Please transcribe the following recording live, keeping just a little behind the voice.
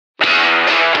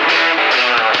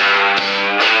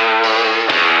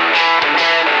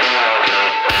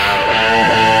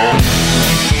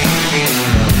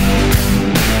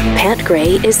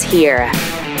Gray is here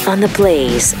on the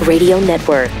Blaze Radio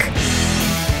Network.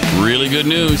 Really good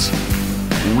news.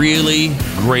 Really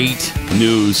great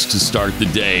news to start the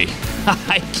day.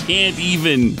 I can't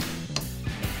even...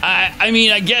 I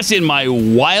mean, I guess in my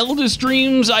wildest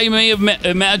dreams I may have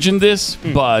imagined this,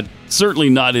 but certainly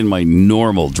not in my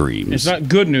normal dreams. It's not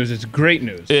good news, it's great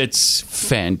news. It's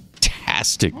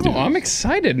fantastic news. Oh, I'm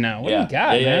excited now. What do you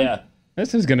got, man? Yeah.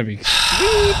 This is going to be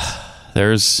sweet.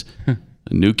 There's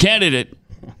a new candidate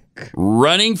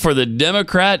running for the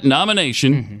Democrat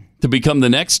nomination to become the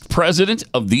next president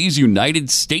of these United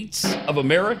States of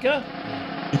America.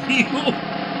 You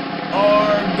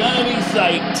are gonna be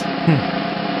psyched.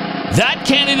 That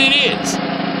candidate is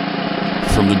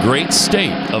from the great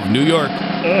state of New York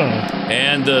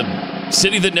and the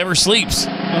city that never sleeps.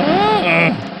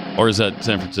 Or is that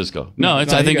San Francisco? No, I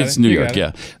think it's New York.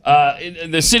 Yeah,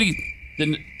 the city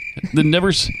that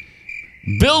never.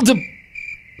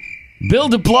 Bill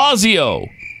de Blasio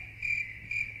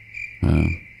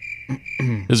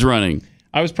is running.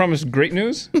 I was promised great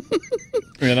news,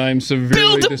 and I'm severely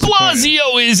Bill de disappointed.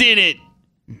 Blasio is in it.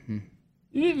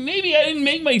 Maybe I didn't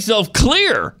make myself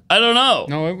clear. I don't know.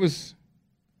 No, it was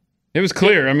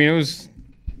clear. I mean, it was.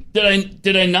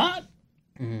 Did I not?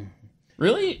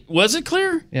 Really? Was it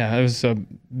clear? Yeah, it was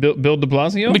Bill de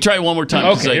Blasio. Let me try it one more time.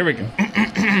 Okay, here we go.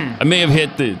 I may have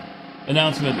hit the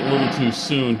announcement a little too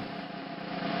soon.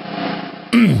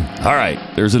 All right,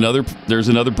 there's another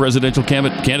presidential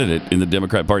candidate in the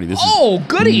Democrat Party. This is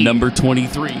goody. number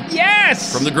 23.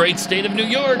 Yes, From the great state of New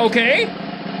York. Okay.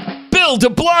 Bill de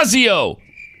Blasio.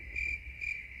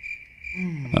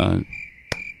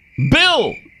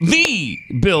 Bill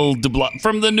de Blasio,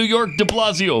 from the New York de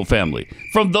Blasio family.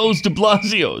 From those de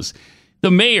Blasios. The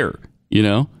mayor,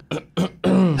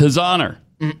 his honor.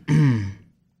 A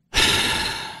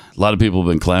lot of people have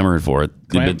been clamoring for it.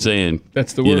 They've been saying,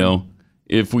 that's the word.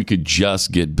 If we could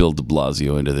just get Bill de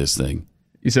Blasio into this thing.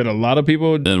 You said a lot of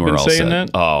people have then we're been all saying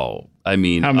set. that? Oh, I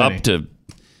mean, how many? up to...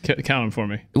 Count them for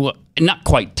me. Well, not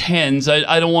quite tens.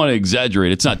 I don't want to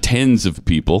exaggerate. It's not tens of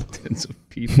people. Tens of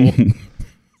people.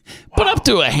 But up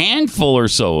to a handful or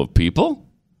so of people.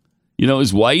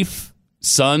 His wife,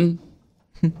 son.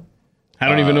 I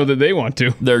don't even know that they want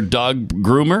to. Their dog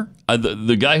groomer.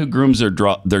 The guy who grooms their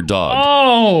dog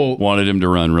wanted him to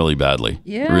run really badly.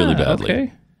 Yeah, really badly.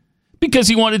 Okay. Because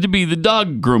he wanted to be the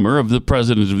dog groomer of the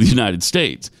President of the United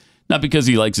States. Not because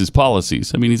he likes his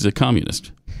policies. I mean, he's a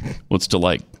communist. What's to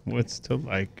like?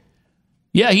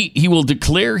 Yeah, he will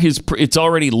declare his... It's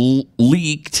already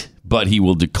leaked, but he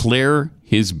will declare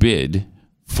his bid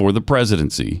for the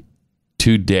presidency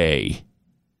today.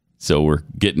 So we're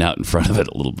getting out in front of it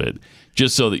a little bit.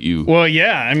 Just so that you... Well,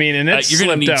 yeah, I mean, and it's you're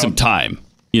going to need some time,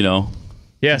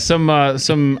 Yeah,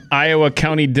 some Iowa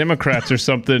County Democrats or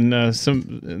something.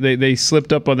 They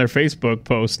slipped up on their Facebook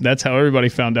post. That's how everybody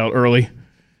found out early.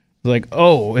 Like,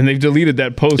 and they've deleted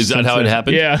that post. Is that how it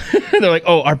happened? Yeah, they're like,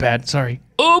 our bad. Sorry.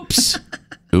 Oops.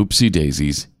 Oopsie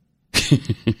daisies.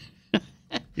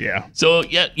 Yeah. So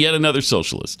yet another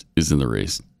socialist is in the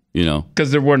race. Because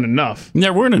there weren't enough.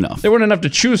 There weren't enough. There weren't enough to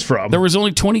choose from. There was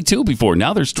only 22 before.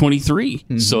 Now there's 23.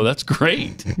 So that's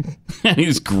great.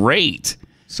 He's great.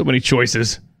 So many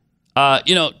choices.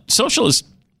 Socialists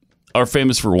are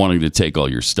famous for wanting to take all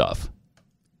your stuff.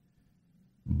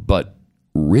 But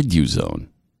Riduzone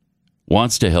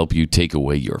wants to help you take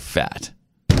away your fat.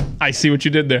 I see what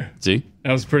you did there. See?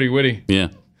 That was pretty witty. Yeah.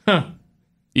 Huh.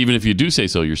 Even if you do say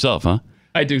so yourself, huh?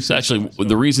 I do. Actually,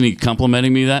 the reason he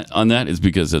complimenting me on that is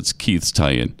because that's Keith's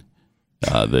tie-in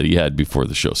that he had before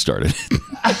the show started.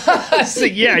 So,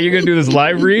 yeah, you're going to do this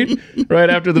live read right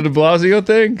after the de Blasio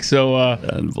thing? So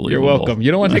you're welcome. You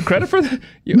don't want to take credit for that?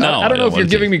 No, I don't know if you're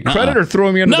giving me credit or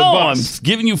throwing me under the bus. I'm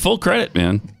giving you full credit,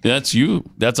 man. That's you.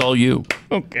 That's all you.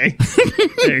 Okay.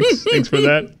 Thanks for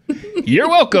that. You're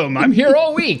welcome. I'm here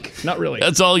all week. Not really.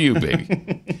 That's all you,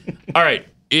 baby. All right.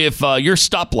 If your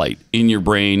stoplight in your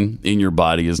brain, in your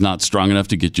body, is not strong enough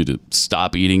to get you to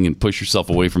stop eating and push yourself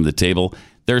away from the table,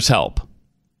 there's help.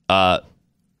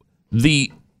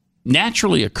 The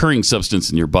naturally occurring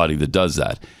substance in your body that does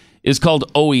that is called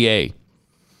OEA.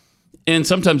 And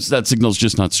sometimes that signal is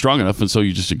just not strong enough, and so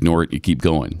you just ignore it, you keep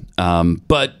going.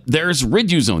 But there's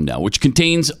Riduzone now, which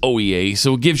contains OEA,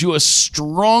 so it gives you a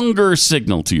stronger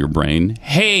signal to your brain.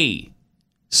 Hey,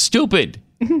 stupid,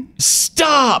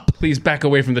 stop. Please back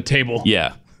away from the table.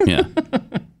 Yeah.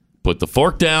 Put the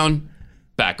fork down,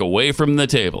 back away from the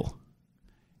table.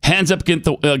 Hands up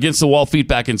against the wall, feet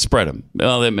back, and spread them.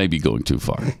 Well, that may be going too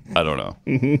far. I don't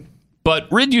know. But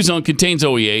Riduzone contains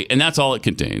OEA, and that's all it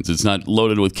contains. It's not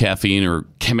loaded with caffeine or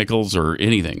chemicals or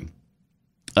anything.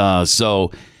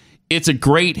 So It's a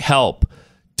great help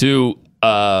to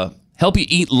help you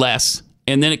eat less,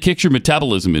 and then it kicks your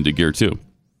metabolism into gear too.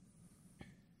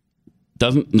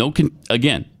 No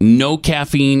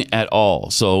caffeine at all.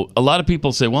 So a lot of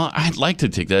people say, well, I'd like to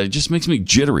take that. It just makes me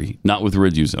jittery. Not with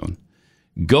Riduzone.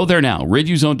 Go there now,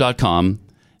 riduzone.com,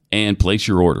 and place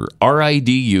your order.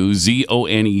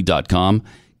 RIDUZONE.com.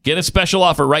 Get a special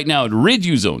offer right now at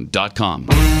riduzone.com.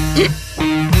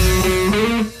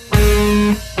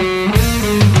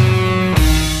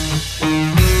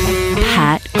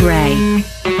 Pat Gray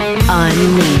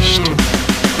Unleashed.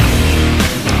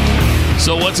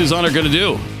 So what's His Honor going to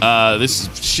do? This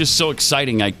is just so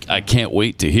exciting. I can't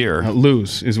wait to hear.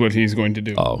 Lose is what he's going to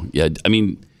do. Oh, yeah. I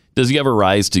mean, does he ever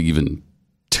rise to even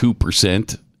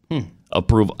 2%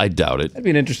 approval? I doubt it. That'd be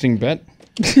an interesting bet.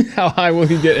 How high will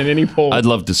he get in any poll? I'd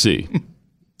love to see.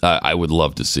 I would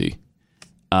love to see.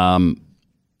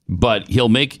 But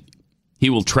he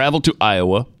will travel to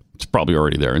Iowa. It's probably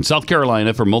already there. And South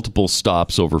Carolina for multiple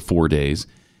stops over 4 days.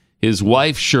 His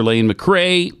wife, Shirlane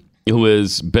McCrae, who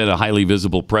has been a highly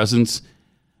visible presence,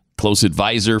 close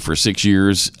advisor for 6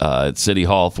 years at City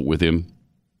Hall with him.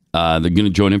 They're going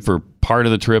to join him for part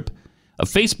of the trip. A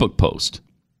Facebook post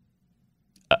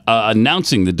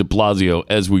announcing that de Blasio,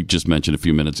 as we just mentioned a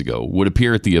few minutes ago, would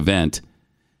appear at the event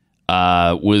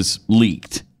was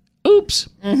leaked. Oops.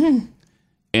 Mm-hmm.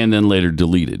 And then later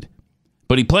deleted.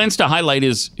 But he plans to highlight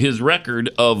his record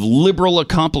of liberal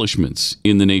accomplishments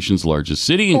in the nation's largest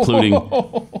city, including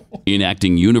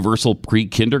enacting universal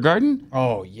pre-kindergarten.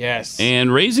 Oh, yes.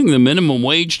 And raising the minimum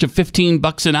wage to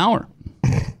 $15 an hour.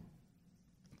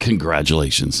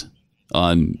 Congratulations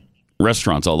on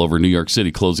restaurants all over New York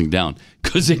City closing down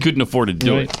because they couldn't afford to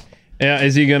do it. Yeah,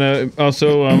 is he going to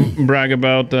also brag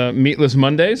about Meatless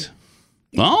Mondays?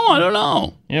 Oh, I don't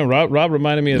know. Yeah, Rob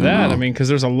reminded me of that. I mean, because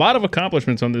there's a lot of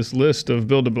accomplishments on this list of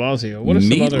Bill de Blasio. What are some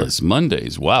Meatless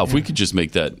Mondays. Wow, if we could just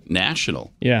make that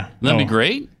national. Yeah. That'd be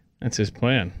great. That's his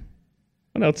plan.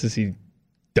 What else has he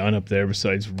done up there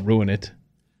besides ruin it?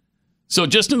 So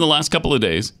just in the last couple of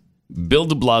days, Bill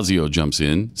de Blasio jumps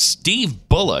in. Steve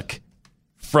Bullock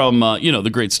from, the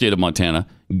great state of Montana,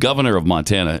 governor of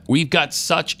Montana. We've got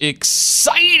such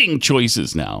exciting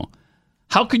choices now.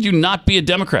 How could you not be a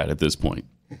Democrat at this point?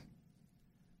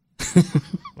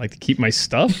 Like to keep my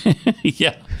stuff?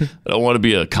 Yeah. I don't want to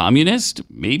be a communist.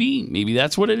 Maybe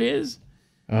that's what it is.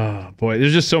 Oh, boy.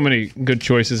 There's just so many good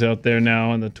choices out there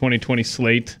now in the 2020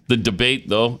 slate. The debate,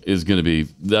 though, is going to be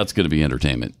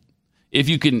entertainment. If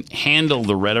you can handle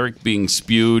the rhetoric being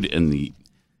spewed and the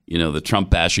Trump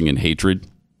bashing and hatred,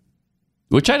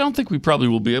 which I don't think we probably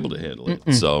will be able to handle it.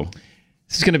 So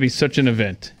this is going to be such an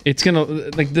event. It's going to,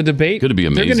 like the debate, going to be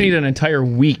amazing. They're going to need an entire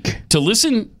week. To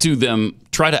listen to them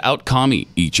try to out-commie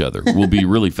each other will be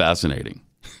really fascinating.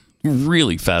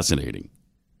 Really fascinating.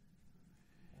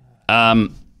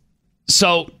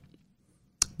 So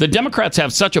the Democrats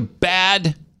have such a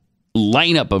bad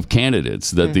lineup of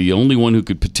candidates that the only one who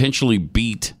could potentially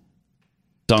beat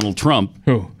Donald Trump,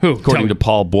 who according to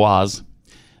Paul Boise,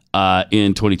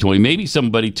 in 2020, maybe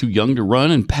somebody too young to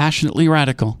run and passionately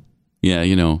radical. Yeah,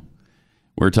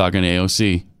 we're talking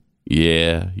AOC.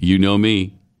 Yeah, you know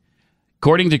me.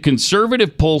 According to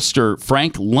conservative pollster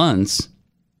Frank Luntz,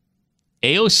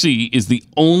 AOC is the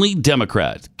only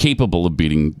Democrat capable of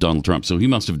beating Donald Trump. So he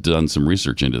must have done some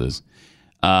research into this.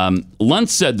 Luntz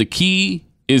said the key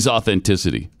is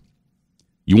authenticity.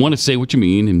 You want to say what you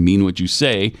mean and mean what you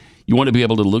say. You want to be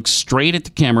able to look straight at the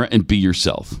camera and be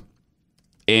yourself.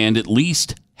 And at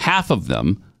least half of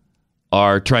them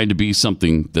are trying to be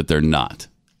something that they're not.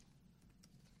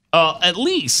 At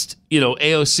least,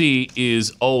 AOC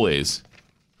is always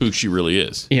who she really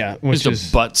is. Yeah. Just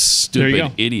a butt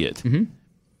stupid idiot. Mm-hmm.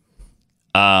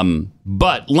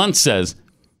 But Luntz says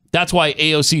that's why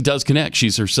AOC does connect.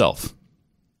 She's herself.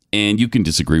 And you can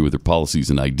disagree with her policies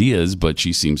and ideas, but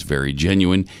she seems very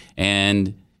genuine.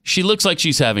 And she looks like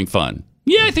she's having fun.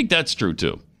 Yeah, I think that's true,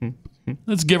 too.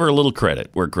 Let's give her a little credit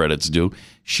where credit's due.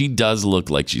 She does look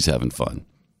like she's having fun.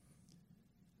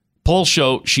 Polls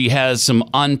show she has some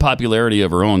unpopularity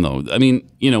of her own, though. I mean,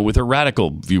 with her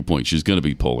radical viewpoint, she's going to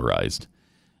be polarized.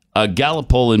 A Gallup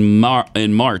poll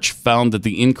in March found that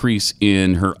the increase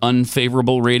in her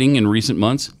unfavorable rating in recent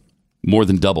months more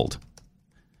than doubled.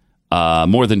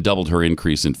 More than doubled her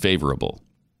increase in favorable.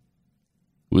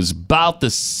 It was about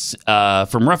this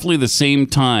from roughly the same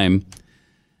time.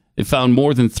 It found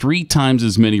more than 3 times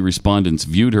as many respondents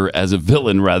viewed her as a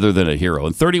villain rather than a hero.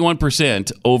 And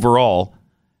 31% overall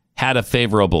had a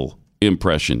favorable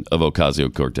impression of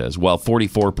Ocasio-Cortez, while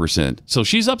 44%. So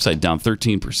she's upside down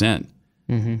 13%.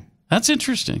 Mm-hmm. That's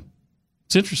interesting.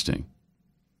 It's interesting.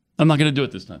 I'm not going to do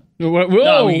it this time. Whoa,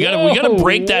 No, we got to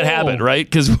break that whoa. habit, right?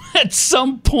 Because at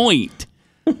some point,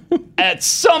 we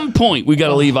got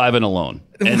to leave Ivan alone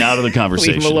and out of the Leave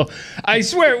conversation. him alone. I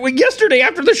swear, yesterday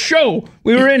after the show,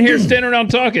 we were in here standing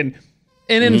around talking,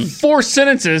 and in 4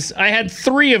 sentences, I had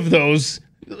 3 of those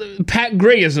Pat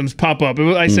Grayisms pop up.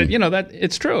 I said, that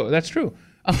it's true. That's true.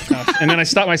 Oh, gosh. And then I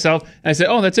stopped myself and I said,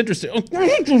 oh, that's interesting.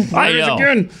 I know.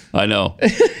 Again. I know.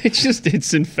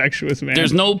 It's infectious, man.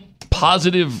 There's no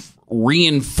positive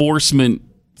reinforcement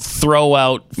throw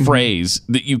out phrase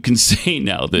that you can say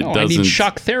now that doesn't. I need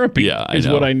shock therapy is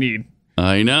what I need.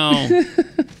 I know.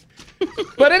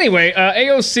 But anyway,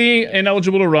 AOC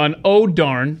ineligible to run. Oh,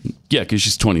 darn. Yeah, because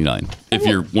she's 29, if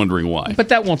you're wondering why. But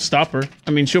that won't stop her.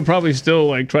 I mean, she'll probably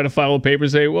still try to file a paper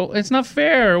and say, well, it's not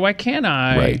fair. Why can't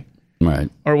I?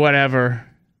 Right. Or whatever.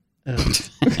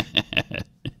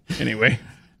 Anyway.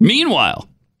 Meanwhile,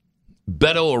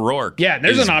 Beto O'Rourke. Yeah,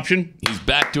 there's an option. He's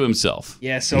back to himself.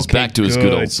 Yes, He's back to his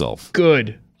good old self.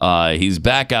 Good. He's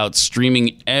back out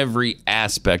streaming every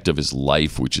aspect of his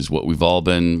life, which is what we've all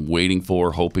been waiting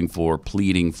for, hoping for,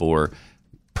 pleading for,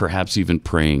 perhaps even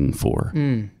praying for.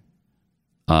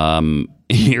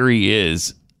 Here he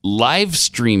is, live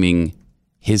streaming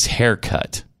his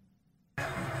haircut.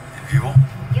 People?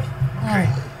 Yep. Okay.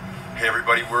 Hey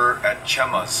everybody, we're at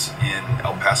Chema's in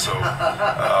El Paso,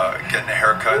 getting a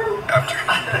haircut after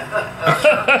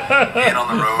being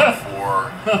on the road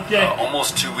for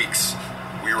almost 2 weeks.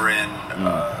 We were in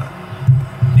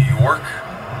New York,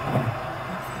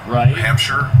 New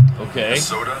Hampshire,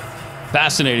 Minnesota.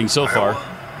 Fascinating so Iowa, far.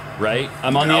 Right?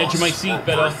 I'm on the edge of my seat, Fort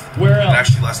Beto. Worth. Where else? And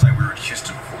actually, last night we were in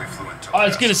Houston before we flew into. I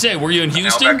was going to say, were you in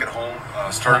Houston? Now back at home.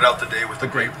 Started out the day with a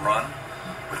great run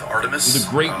with Artemis. With a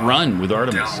great run with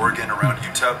Artemis. Down Oregon, around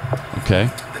UTEP. Okay.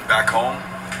 Then back home,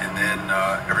 and then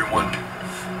everyone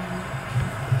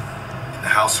in the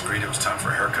house agreed it was time for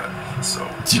a haircut. So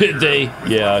did they?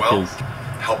 Yeah, because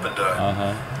helping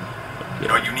to.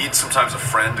 You need sometimes a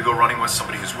friend to go running with,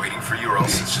 somebody who's waiting for you, or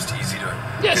else it's just easy to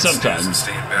hit snooze and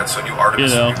stay in bed. So I knew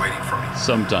Artemis would be waiting for me.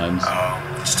 Sometimes.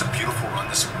 Just a beautiful run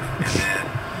this morning, and then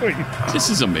this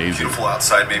is amazing. Beautiful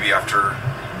outside. Maybe after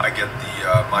I get the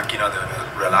Máquina de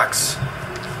Relax,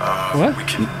 we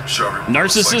can show everyone.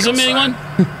 Narcissism, anyone?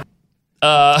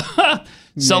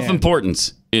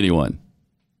 Self-importance, anyone?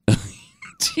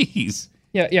 Jeez.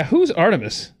 Yeah. Who's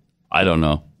Artemis? I don't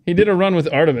know. He did a run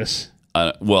with Artemis.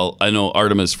 Well, I know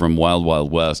Artemis from Wild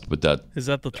Wild West, but is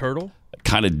that the turtle? I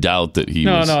kind of doubt that he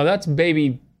was. No, that's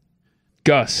baby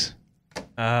Gus.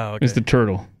 Oh, okay. Is the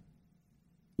turtle.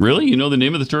 Really? You know the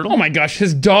name of the turtle? Oh my gosh,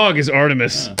 his dog is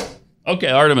Artemis. Okay,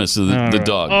 Artemis is the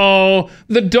dog. Oh,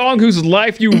 the dog whose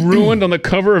life you ruined on the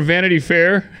cover of Vanity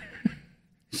Fair.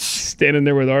 Standing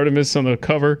there with Artemis on the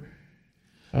cover.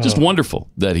 Just wonderful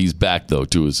that he's back, though,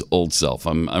 to his old self.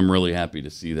 I'm really happy to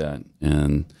see that.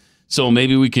 And so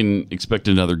maybe we can expect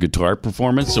another guitar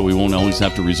performance, so we won't always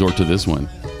have to resort to this one.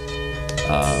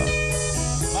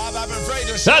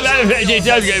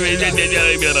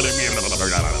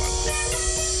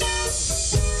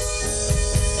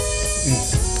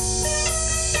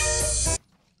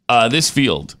 This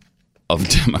field of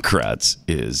Democrats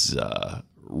is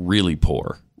really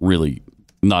poor, really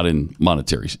not in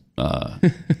monetary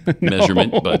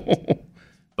measurement,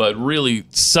 but really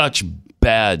such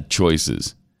bad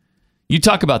choices. You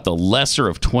talk about the lesser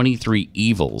of 23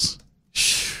 evils.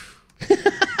 Just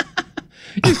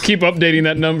keep updating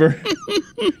that number.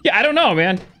 Yeah, I don't know,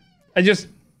 man. I just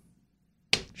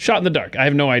shot in the dark. I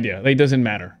have no idea. It doesn't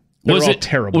matter. They're all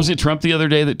terrible. Was it Trump the other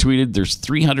day that tweeted, "There's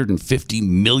 350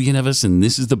 million of us, and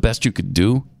this is the best you could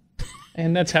do"?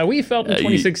 And that's how we felt in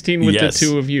 2016 with the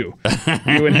two of you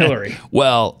and Hillary.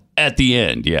 Well, at the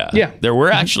end, yeah. There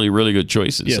were actually really good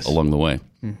choices along the way.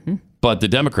 Mm-hmm. But the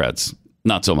Democrats,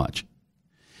 not so much.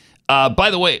 By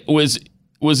the way, was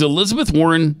Elizabeth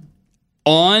Warren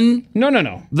on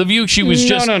No. The View? She was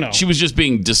she was just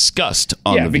being discussed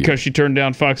on The View. Yeah, because she turned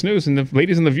down Fox News, and the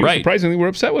ladies in The View surprisingly were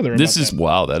upset with her.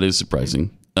 Wow, that is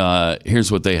surprising.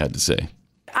 Here's what they had to say.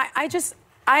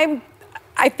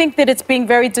 I think that it's being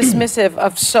very dismissive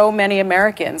of so many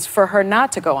Americans for her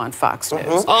not to go on Fox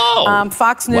News.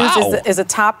 Fox News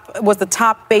was the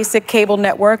top basic cable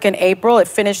network in April. It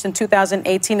finished in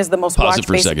 2018 as the most watched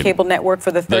basic cable network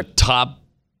for the top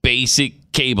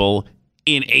basic cable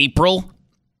in April.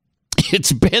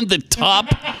 It's been the top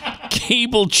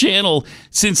cable channel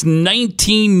since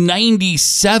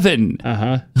 1997.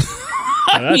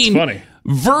 That's funny.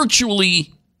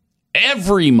 Virtually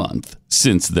every month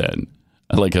since then.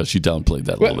 I like how she downplayed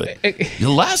that a little bit.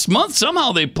 Last month,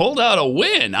 somehow they pulled out a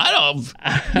win.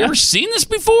 You ever seen this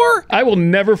before? I will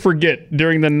never forget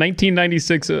during the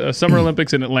 1996 Summer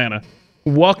Olympics in Atlanta,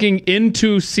 walking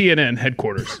into CNN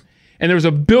headquarters, and there was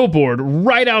a billboard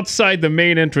right outside the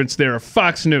main entrance there of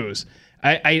Fox News.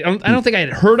 I don't think I had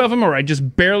heard of them, or I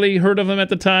just barely heard of them at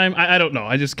the time. I don't know.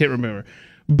 I just can't remember.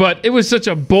 But it was such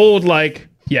a bold,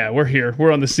 we're here.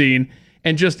 We're on the scene.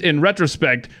 And just in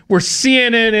retrospect, where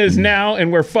CNN is now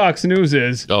and where Fox News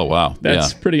is. Oh, wow.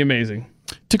 That's pretty amazing.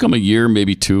 Took them a year,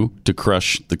 maybe two, to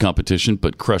crush the competition,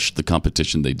 but crushed the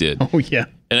competition they did. Oh, yeah.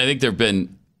 And I think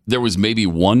there was maybe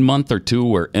 1 month or two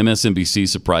where MSNBC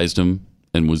surprised them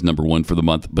and was number one for the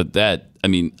month. But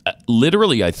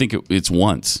literally, I think it's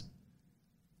once.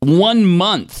 1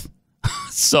 month.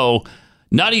 So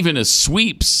not even a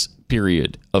sweeps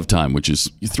period of time, which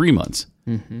is 3 months.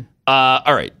 Mm-hmm.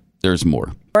 All right. There's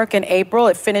more. In April,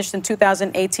 it finished in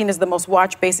 2018 as the most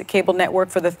watched basic cable network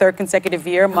for the third consecutive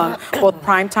year among both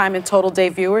primetime and total day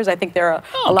viewers. I think there are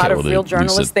a lot of real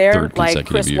journalists there, like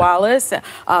Chris Wallace,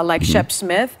 like Shep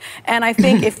Smith. And I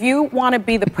think if you want to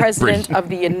be the president of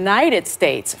the United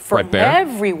States for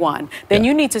everyone, then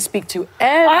you need to speak to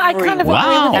everyone. I kind of agree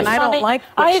with you, and I don't like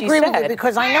what I agree with you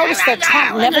because I noticed that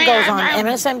Trump never goes on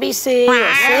MSNBC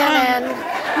or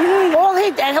CNN.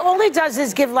 All he does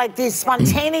is give these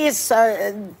spontaneous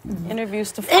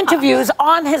interviews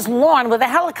on his lawn with a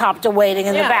helicopter waiting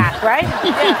in the back, right?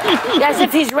 As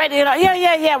if he's ready.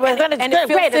 We're going to do it.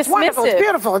 Great. It's wonderful. It's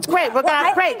beautiful. It's great. We're going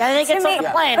to great. And then he gets on the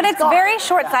plane. But it's very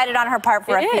short-sighted on her part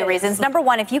for a few reasons. Number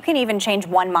one, if you can even change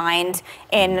one mind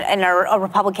in a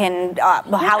Republican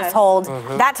household,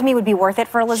 that to me would be worth it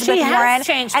for Elizabeth Warren. Has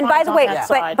changed and by the way,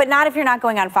 but not if you're not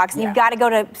going on Fox. You've got to go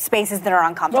to spaces that are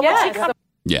uncomfortable.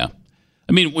 Yeah.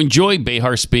 I mean, when Joy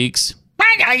Behar speaks,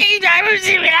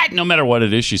 no matter what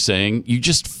it is she's saying, you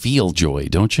just feel joy,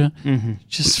 don't you? Mm-hmm.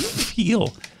 Just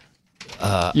feel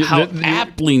how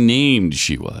aptly named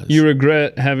she was. You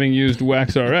regret having used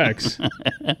Wax RX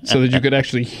so that you could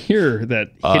actually hear that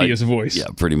hideous voice. Yeah,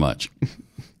 pretty much.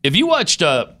 If you watched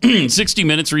 60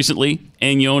 Minutes recently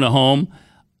and you own a home,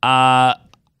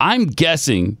 I'm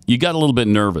guessing you got a little bit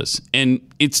nervous, and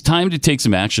it's time to take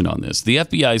some action on this. The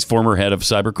FBI's former head of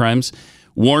cybercrimes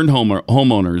warned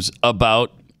homeowners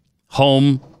about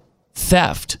home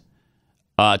theft,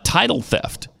 title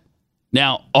theft.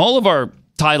 Now, all of our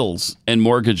titles and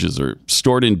mortgages are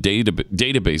stored in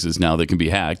databases now that can be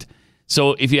hacked.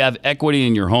 So if you have equity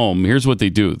in your home, here's what they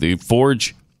do. They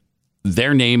forge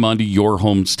their name onto your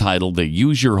home's title. They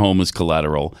use your home as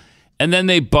collateral, and then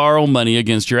they borrow money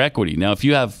against your equity. Now, if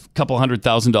you have a couple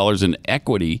 $100,000 in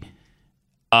equity,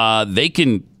 they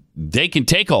can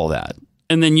take all that.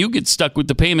 And then you get stuck with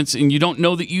the payments, and you don't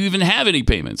know that you even have any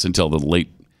payments until the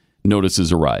late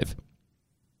notices arrive.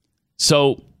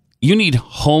 So you need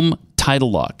Home Title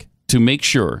Lock to make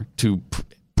sure to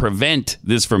prevent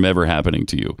this from ever happening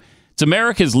to you. It's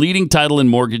America's leading title and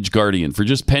mortgage guardian. For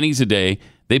just pennies a day,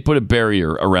 they put a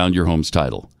barrier around your home's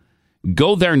title.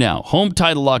 Go there now,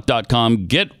 HometitleLock.com.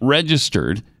 Get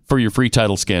registered for your free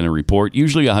title scan and report,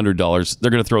 usually $100.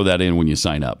 They're going to throw that in when you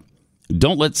sign up.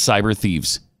 Don't let cyber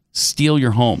thieves steal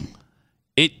your home.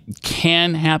 It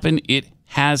can happen. It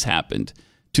has happened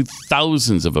to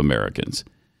thousands of Americans.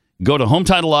 Go to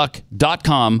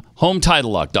HometitleLock.com,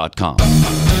 HometitleLock.com.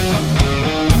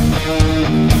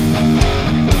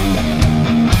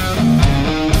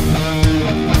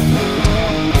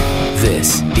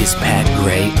 This is Pat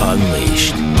Gray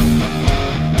Unleashed.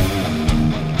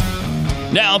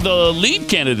 Now, the lead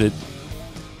candidate,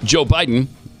 Joe Biden,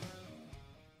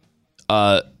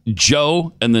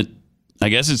 Joe and the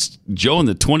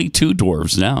 22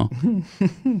 dwarves now.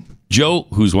 Joe,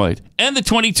 who's white, and the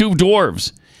 22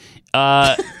 dwarves.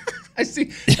 I see.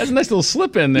 That's a nice little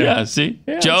slip in there. Yeah, see?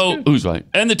 Yeah, Joe, who's white,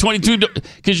 and the 22,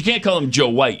 because you can't call him Joe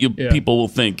White. People will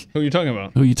think. Who are you talking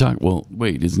about? Who are you talking? Well,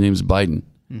 wait, his name's Biden.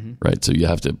 Mm-hmm. Right, so you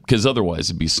have to, because otherwise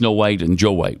it'd be Snow White and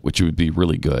Joe White, which would be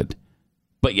really good.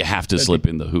 But you have to slip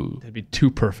in the who. That'd be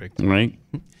too perfect. Right?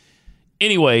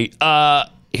 Anyway,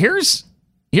 here's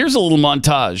a little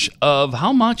montage of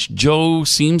how much Joe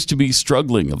seems to be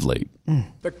struggling of late.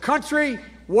 The country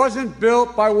wasn't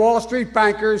built by Wall Street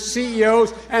bankers,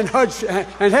 CEOs, and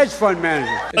hedge fund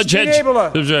managers. It's being able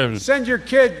to send your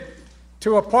kid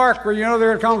to a park where you know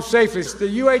they're going to come safe.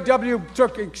 The UAW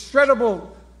took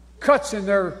incredible cuts in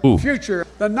their future.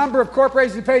 The number of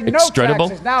corporations that paid no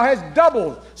taxes now has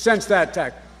doubled since that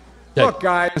tax. Look,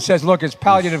 guys. It says, look, it's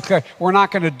palliative care. We're not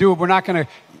going to do it. We're not going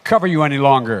to cover you any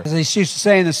longer. As they used to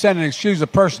say in the Senate, excuse the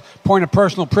point of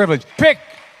personal privilege. Pick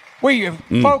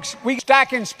Folks, we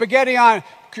stacking spaghetti on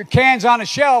cans on a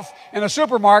shelf in a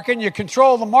supermarket, and you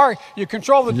control the market. You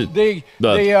control the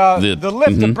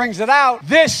lift that brings it out.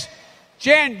 This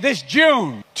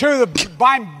June to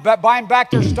the buying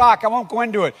back their stock. I won't go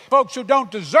into it. Folks who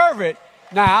don't deserve it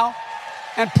now,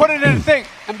 and put it in a thing.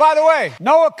 And by the way,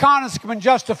 no economist can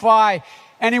justify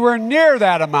anywhere near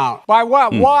that amount. By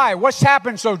what? Why? What's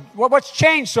happened? What's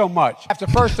changed so much? Have to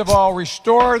first of all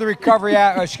restore the Recovery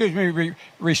Act.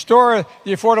 Restore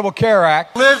the Affordable Care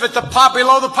Act. Live at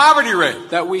below the poverty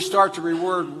rate. That we start to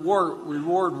reward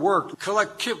work.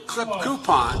 Clip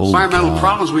coupons. Environmental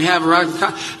problems we have around.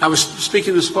 I was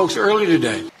speaking to folks earlier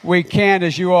today. We can't,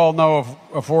 as you all know,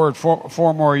 afford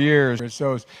four more years. It's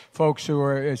those folks who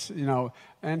are,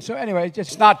 And so anyway,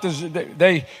 it's not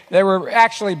they were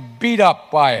actually beat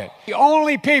up by it. The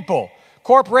only people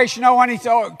corporations owe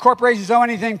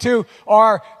anything to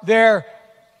are their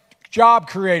job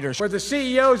creators. Where the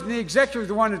CEOs and the executives are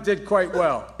the one that did quite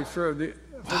well for the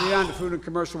non-food and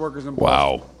commercial workers and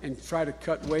and try to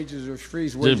cut wages or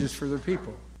freeze wages for their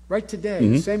people. Right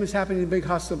today, same is happening in big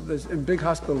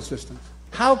hospital systems.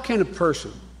 How can a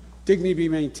person dignity be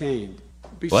maintained?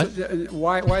 What?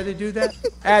 Why they do that?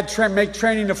 Make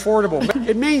training affordable.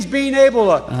 It means being able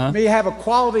to have a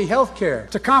quality health care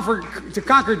to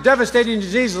conquer devastating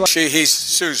diseases. He's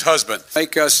Sue's husband.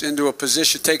 Take us into a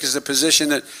position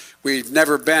that we've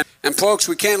never been. And folks,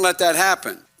 we can't let that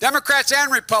happen. Democrats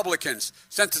and Republicans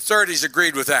since the 30s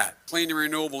agreed with that. Clean and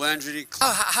renewable energy.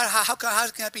 How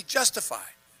can that be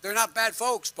justified? They're not bad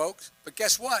folks, but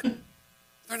guess what?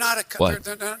 They're not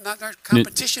they're not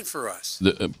competition for us.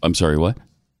 I'm sorry, what?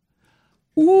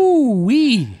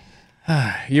 Ooh-wee.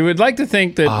 You would like to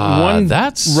think that one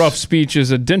rough speech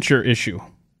is a denture issue.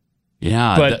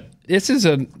 Yeah. But this is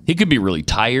he could be really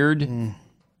tired,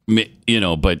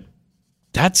 but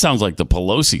that sounds like the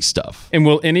Pelosi stuff. And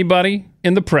will anybody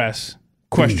in the press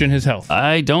question his health?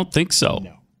 I don't think so.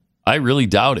 No. I really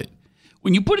doubt it.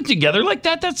 When you put it together like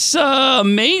that, that's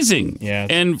amazing. Yeah.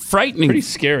 And frightening. Pretty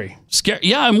scary.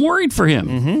 Yeah, I'm worried for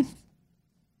him.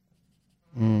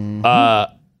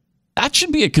 That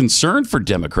should be a concern for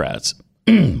Democrats.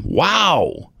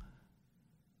 Wow.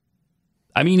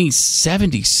 I mean, he's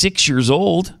 76 years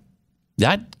old.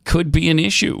 That could be an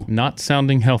issue. Not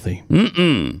sounding healthy.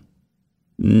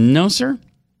 No, sir.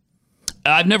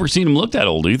 I've never seen him look that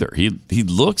old either. He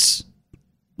looks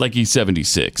like he's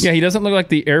 76. Yeah, he doesn't look like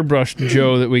the airbrushed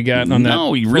Joe that we got on that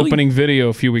opening video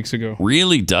a few weeks ago.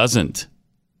 Really doesn't.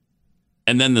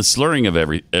 And then the slurring of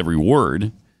every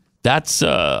word. That's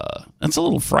a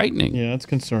little frightening. Yeah, that's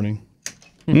concerning.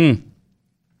 I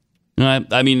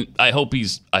mean, I hope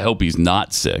he's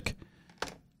not sick.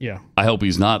 Yeah. I hope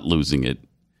he's not losing it.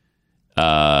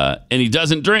 And he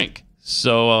doesn't drink.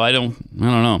 So I don't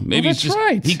know. Maybe that's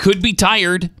right. He could be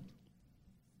tired.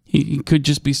 He could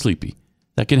just be sleepy.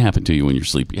 That can happen to you when you're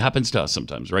sleepy. It happens to us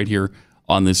sometimes right here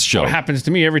on this show. It happens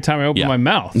to me every time I open my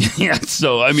mouth. Yeah.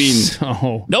 So, I mean,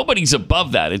 nobody's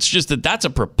above that. It's just that's a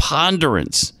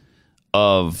preponderance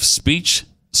of speech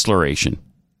slurration.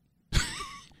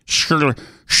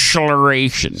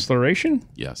 Slurration. Slurration?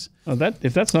 Yes. Oh,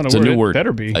 if that's not a word, new word. It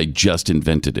better be. I just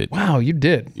invented it. Wow, you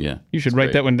did. Yeah. You should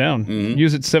write that one down.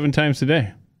 Use it 7 times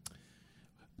today.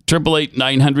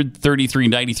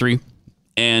 888-900-3393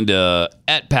 and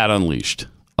at Pat Unleashed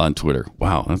on Twitter.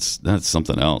 Wow, that's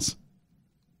something else.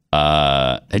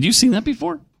 Had you seen that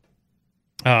before?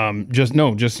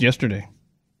 Just yesterday.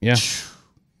 Yeah.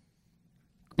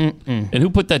 And who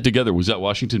put that together? Was that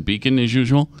Washington Beacon as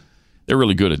usual? They're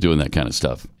really good at doing that kind of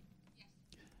stuff.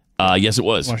 Yes, it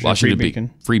was. Washington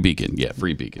Beacon. Free Beacon. Yeah,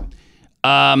 Free Beacon.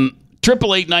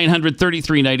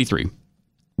 888-900-3393.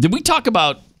 Did we talk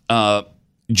about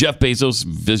Jeff Bezos'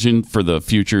 vision for the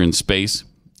future in space?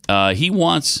 He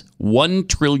wants 1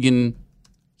 trillion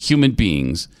human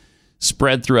beings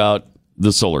spread throughout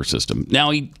the solar system.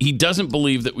 Now, he doesn't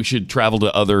believe that we should travel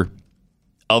to other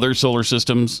solar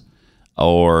systems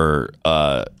or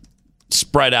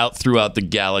spread out throughout the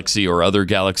galaxy or other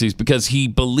galaxies because he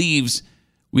believes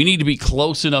we need to be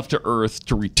close enough to Earth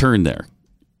to return there.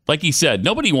 Like he said,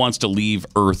 nobody wants to leave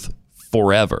Earth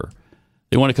forever.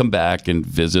 They want to come back and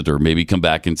visit or maybe come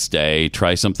back and stay,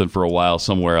 try something for a while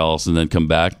somewhere else, and then come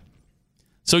back.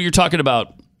 So you're talking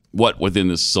about what within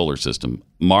this solar system?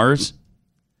 Mars?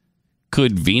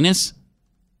 Could Venus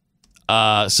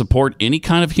support any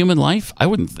kind of human life? I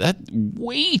wouldn't. That's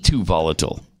way too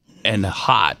volatile and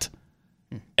hot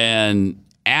and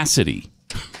acidy.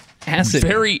 Acid.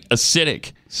 Very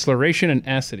acidic. Slurration and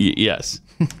acidy. Yes.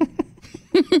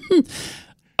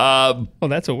 Oh,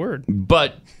 that's a word.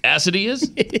 But acidy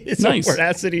is? It's nice. a word.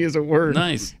 Acidy is a word.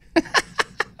 Nice.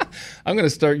 I'm going to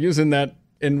start using that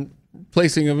in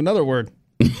placing of another word.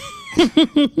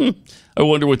 I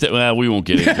wonder what that. Well, we won't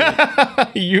get into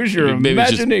it. Use your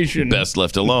imagination. It's just best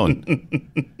left alone.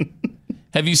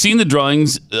 Have you seen the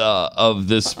drawings of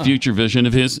this future vision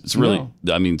of his? It's really,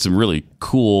 I mean, some really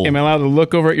cool. Am I allowed to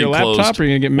look over at your laptop, or are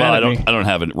you going to get mad at me? I don't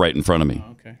have it right in front of me.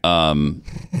 Oh,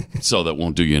 okay. So that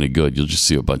won't do you any good. You'll just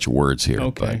see a bunch of words here.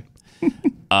 Okay.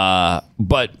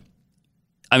 But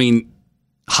I mean,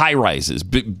 high rises,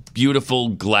 beautiful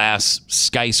glass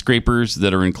skyscrapers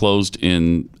that are enclosed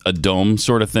in a dome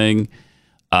sort of thing.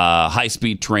 High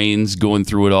speed trains going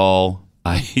through it all.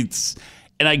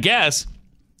 And I guess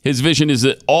his vision is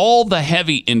that all the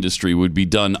heavy industry would be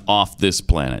done off this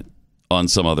planet, on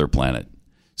some other planet,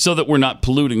 so that we're not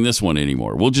polluting this one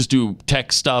anymore. We'll just do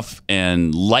tech stuff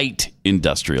and light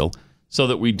industrial so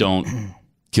that we don't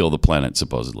kill the planet,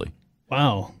 supposedly.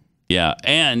 Wow. Yeah,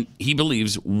 and he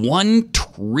believes 1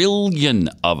 trillion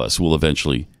of us will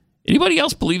eventually. Anybody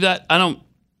else believe that? I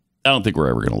don't think we're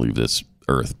ever going to leave this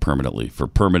Earth permanently for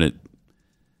permanent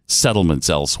settlements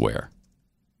elsewhere.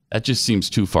 That just seems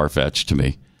too far-fetched to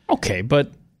me. Okay, but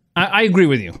I agree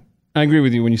with you. I agree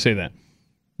with you when you say that.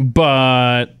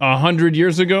 But 100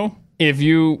 years ago, if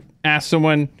you ask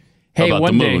someone, hey, about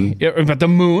one the day moon. about the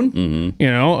moon, you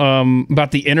know,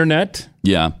 about the internet,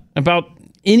 about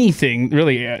anything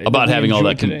really, about having all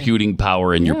that computing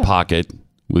power in your pocket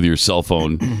with your cell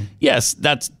phone. Yes,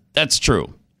 that's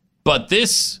true. But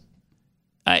this,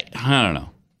 I don't know.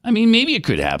 I mean, maybe it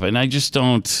could happen. I just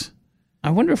don't.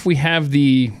 I wonder if we have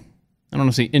the, I don't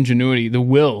want to say ingenuity, the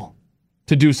will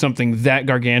to do something that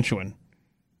gargantuan.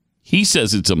 He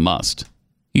says it's a must.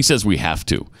 He says we have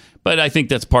to. But I think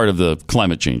that's part of the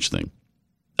climate change thing.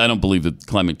 I don't believe that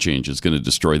climate change is going to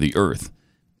destroy the Earth.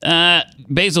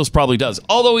 Bezos probably does,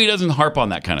 although he doesn't harp on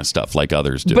that kind of stuff like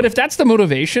others do. But if that's the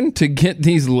motivation to get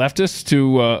these leftists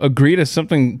to agree to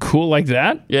something cool like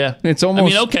that, it's almost. I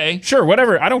mean, okay, sure,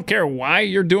 whatever. I don't care why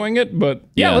you're doing it, but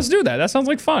let's do that. That sounds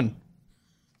like fun.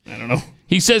 I don't know.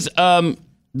 He says the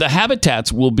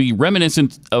habitats will be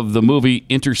reminiscent of the movie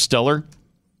Interstellar.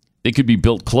 They could be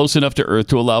built close enough to Earth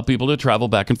to allow people to travel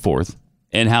back and forth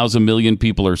and house 1 million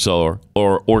people or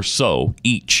so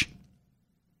each.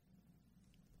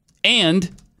 And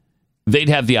they'd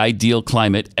have the ideal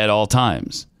climate at all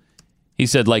times. He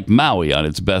said, like Maui on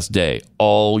its best day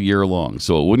all year long.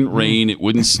 So it wouldn't rain, it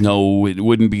wouldn't snow, it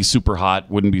wouldn't be super hot,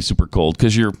 wouldn't be super cold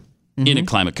because you're in a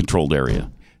climate-controlled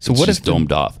area. So it's what just if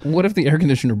domed off? What if the air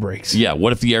conditioner breaks? Yeah,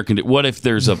 what if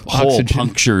there's a hole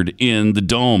punctured in the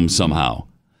dome somehow?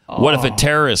 What if a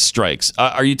terrorist strikes?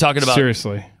 Are you talking about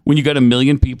seriously? When you got 1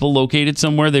 million people located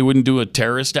somewhere, they wouldn't do a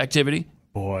terrorist activity?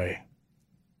 Boy.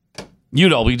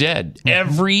 You'd all be dead.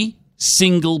 Every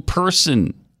single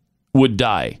person would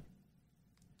die.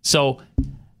 So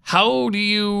how do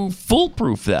you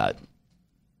foolproof that?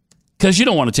 Because you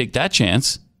don't want to take that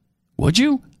chance, would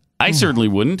you? I certainly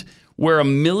wouldn't. Where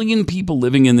 1 million people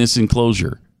living in this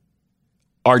enclosure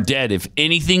are dead. If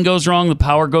anything goes wrong, the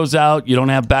power goes out, you don't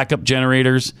have backup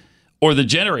generators, or the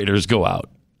generators go out,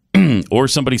 or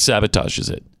somebody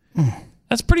sabotages it.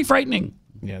 That's pretty frightening.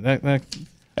 Yeah, that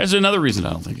There's another reason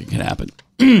I don't think it can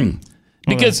happen.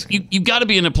 Because you've got to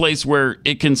be in a place where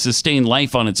it can sustain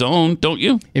life on its own, don't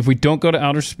you? If we don't go to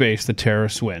outer space, the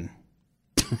terrorists win.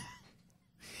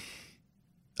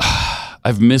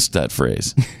 I've missed that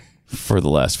phrase for the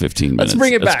last 15 minutes. Let's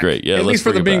bring it That's back. Great. Yeah, at least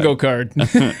for the bingo card.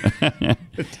 The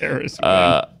terrorists win.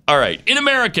 All right. In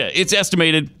America, it's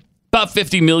estimated about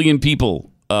 50 million people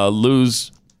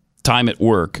lose time at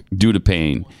work due to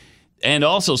pain, and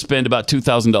also spend about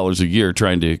 $2,000 a year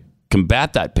trying to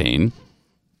combat that pain.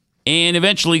 And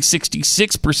eventually,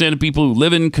 66% of people who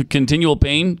live in continual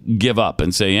pain give up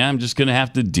and say, I'm just going to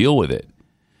have to deal with it.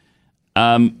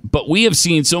 But we have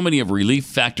seen so many of Relief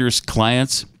Factor's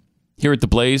clients here at the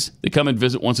Blaze. They come and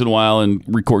visit once in a while and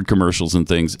record commercials and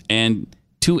things. And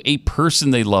to a person,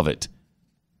 they love it.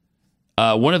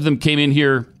 One of them came in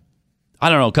here, I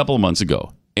don't know, a couple of months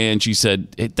ago. And she said,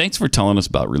 hey, thanks for telling us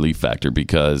about Relief Factor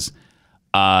because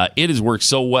it has worked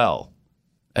so well.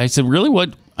 I said, really?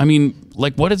 What? I mean,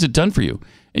 like, what has it done for you?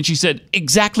 And she said,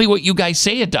 exactly what you guys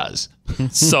say it does.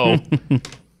 So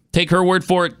take her word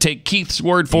for it. Take Keith's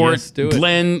word for it.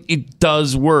 Glenn, it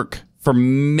does work for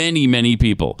many, many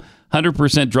people.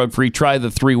 100% drug-free. Try the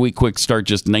 3-week quick start,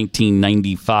 just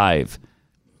 $19.95.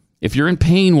 If you're in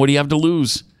pain, what do you have to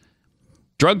lose?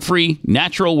 Drug-free,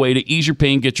 natural way to ease your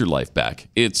pain, get your life back.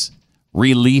 It's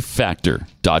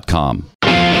ReliefFactor.com.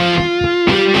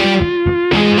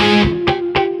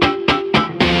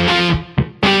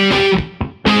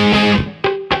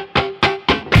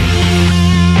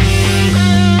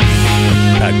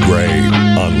 Pat Gray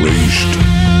Unleashed.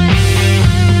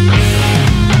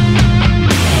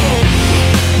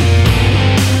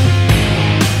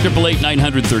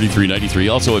 3393.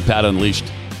 Also at Pat Unleashed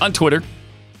on Twitter.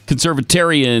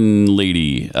 Conservatarian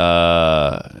lady.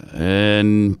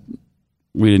 And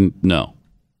we didn't know.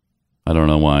 I don't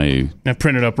know why. I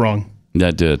printed up wrong.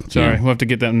 That did. Sorry, we'll have to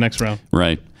get that in the next round.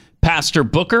 Right. Pastor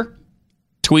Booker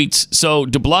tweets, so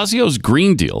de Blasio's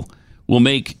Green Deal will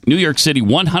make New York City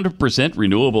 100%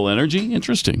 renewable energy.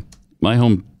 Interesting. My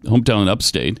hometown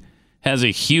upstate has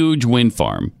a huge wind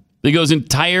farm that goes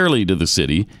entirely to the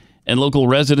city, and local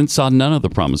residents saw none of the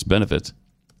promised benefits.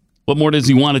 What more does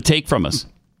he want to take from us?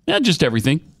 Yeah, just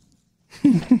everything.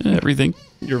 Everything.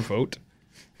 Your vote.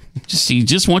 He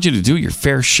just wants you to do your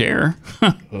fair share.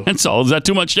 That's all. Is that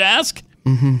too much to ask?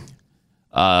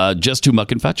 Mm-hmm. Just too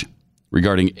muck and fetch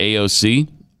regarding AOC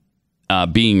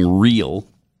being real.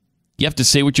 You have to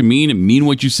say what you mean and mean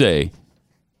what you say.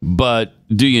 But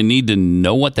do you need to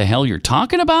know what the hell you're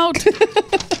talking about?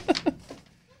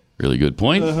 Really good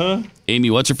point. Uh-huh.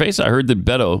 Amy, what's her face? I heard that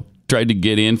Beto tried to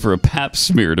get in for a pap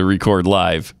smear to record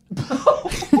live.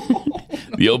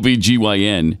 The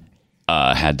OBGYN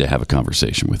had to have a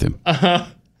conversation with him. Uh-huh.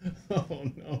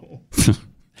 Oh, no.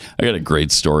 I got a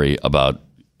great story about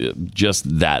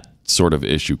just that sort of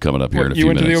issue coming up here in a few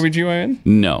minutes. You went to the OBGYN?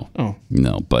 No. Oh.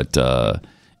 No, but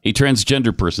a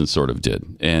transgender person sort of did.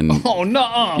 And oh,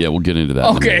 no. Yeah, we'll get into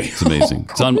that. Okay. It's amazing.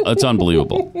 It's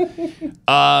unbelievable.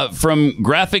 From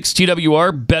Graphics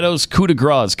TWR, Beto's coup de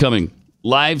grace is coming.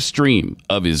 Live stream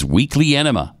of his weekly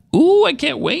enema. Ooh, I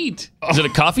can't wait. Is it a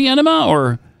coffee enema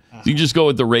or do you just go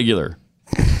with the regular?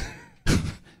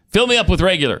 Fill me up with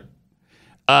regular.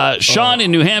 Sean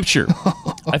in New Hampshire.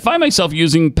 I find myself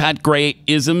using Pat Gray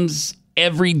isms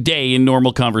every day in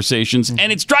normal conversations,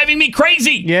 and it's driving me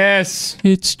crazy. Yes.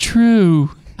 It's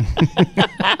true.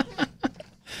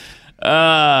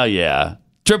 Yeah.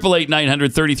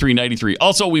 888-900-3393.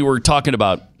 Also, we were talking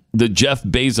about the Jeff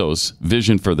Bezos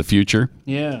vision for the future.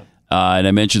 Yeah. And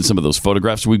I mentioned some of those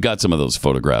photographs. We've got some of those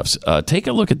photographs. Take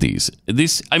a look at these.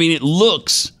 It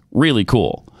looks really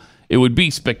cool. It would be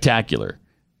spectacular.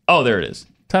 Oh, there it is.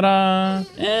 Ta-da.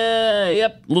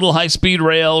 Yep. Little high-speed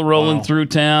rail rolling through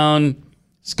town.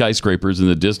 Skyscrapers in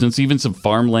the distance. Even some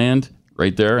farmland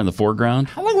right there in the foreground.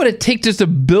 How long would it take just to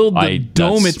build the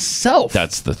dome itself?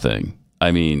 That's the thing.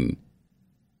 I mean,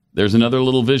 there's another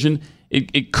little vision.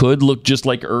 It could look just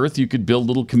like Earth. You could build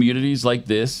little communities like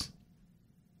this.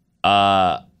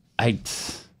 I don't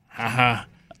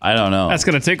know. That's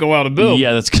going to take a while to build.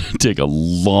 Yeah, that's going to take a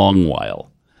long while.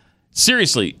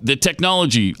 Seriously, the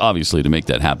technology, obviously, to make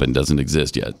that happen doesn't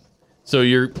exist yet. So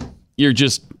you're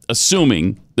just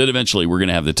assuming that eventually we're going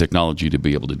to have the technology to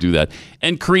be able to do that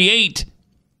and create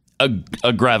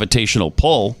a gravitational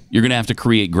pull. You're going to have to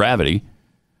create gravity.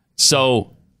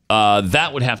 So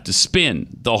that would have to spin.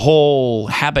 The whole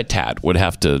habitat would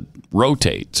have to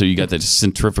rotate. So you got that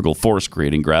centrifugal force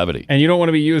creating gravity. And you don't want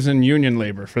to be using union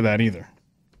labor for that either.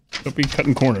 Don't be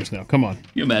cutting corners now. Come on. Can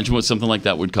you imagine what something like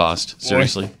that would cost?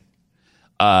 Seriously.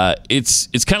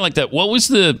 It's kind of like that. What's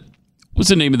the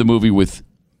name of the movie with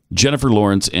Jennifer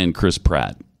Lawrence and Chris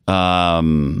Pratt?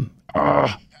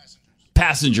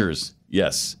 Passengers.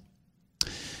 Yes.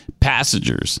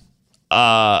 Passengers.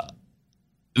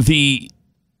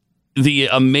 The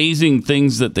amazing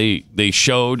things that they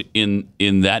showed in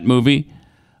that movie.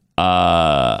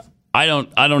 I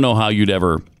don't know how you'd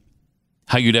ever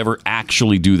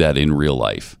actually do that in real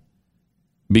life,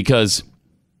 because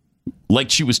like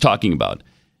she was talking about,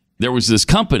 there was this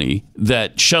company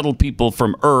that shuttled people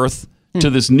from Earth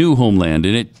to this new homeland,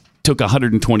 and it took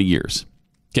 120 years.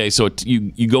 Okay, so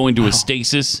you go into a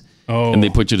stasis, and they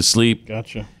put you to sleep.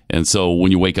 Gotcha. And so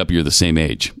when you wake up, you're the same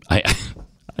age. I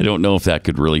don't know if that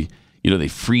could really, they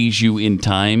freeze you in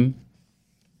time.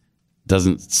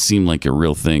 Doesn't seem like a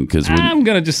real thing. I'm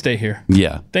going to just stay here.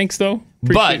 Yeah. Thanks, though.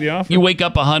 Appreciate the offer. You wake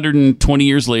up 120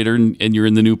 years later and you're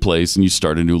in the new place and you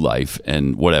start a new life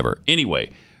and whatever. Anyway,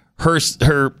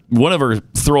 one of her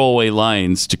throwaway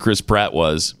lines to Chris Pratt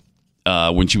was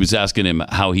when she was asking him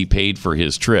how he paid for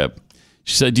his trip.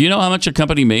 She said, "Do you know how much a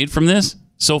company made from this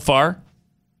so far?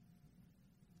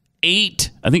 I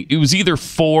think it was either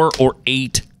 $4 or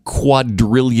 $8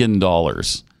 quadrillion."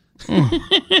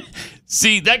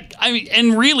 See that?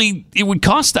 And really, it would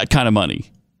cost that kind of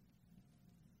money.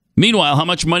 Meanwhile, how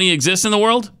much money exists in the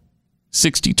world?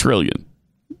 60 trillion.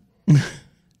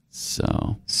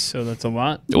 So that's a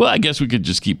lot. Well, I guess we could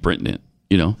just keep printing it,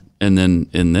 and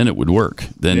then it would work.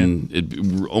 Then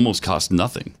it almost cost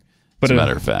nothing. As a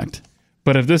matter of fact.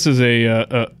 But if this is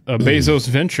a Bezos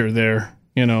venture, there,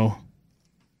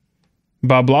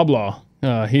 blah blah blah.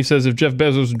 He says if Jeff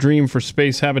Bezos' dream for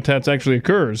space habitats actually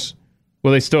occurs,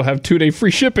 will they still have 2-day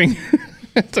free shipping?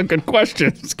 That's a good question.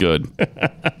 It's good.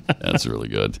 That's really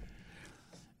good.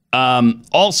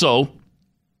 Also,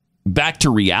 back to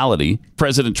reality,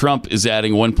 President Trump is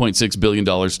adding $1.6 billion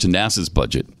to NASA's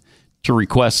budget to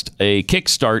request a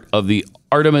kickstart of the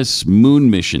Artemis moon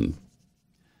mission.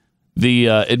 The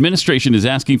administration is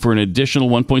asking for an additional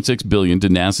 $1.6 billion to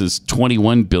NASA's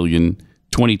 $21 billion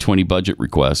 2020 budget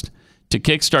request to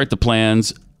kickstart the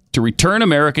plans to return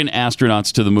American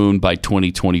astronauts to the moon by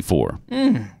 2024.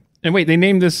 And wait, they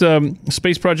named this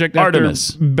space project after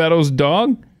Artemis. Bezos'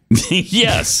 dog?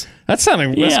 Yes. That's kind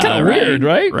of weird,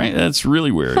 right? Right, that's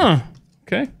really weird. Huh.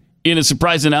 Okay. In a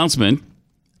surprise announcement,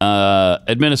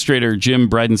 Administrator Jim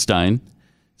Bridenstine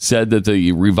said that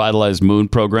the revitalized moon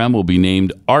program will be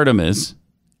named Artemis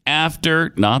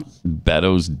after, not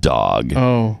Beto's dog,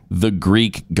 the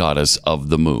Greek goddess of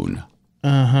the moon.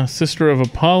 Sister of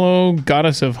Apollo,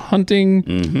 goddess of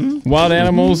hunting, wild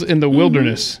animals in the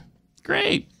wilderness.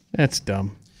 Great. That's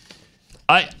dumb.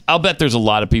 I'll bet there's a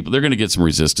lot of people. They're going to get some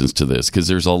resistance to this because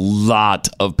there's a lot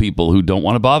of people who don't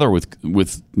want to bother with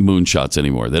moonshots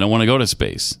anymore. They don't want to go to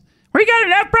space. We got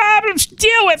enough problems to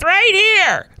deal with right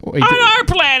here on our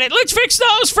planet. Let's fix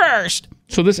those first.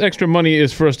 So this extra money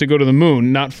is for us to go to the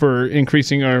moon, not for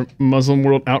increasing our Muslim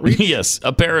world outreach? Yes,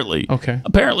 apparently. Okay.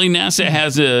 Apparently NASA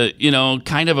has a,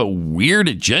 kind of a weird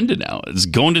agenda now. It's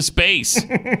going to space.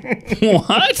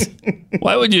 What?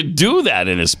 Why would you do that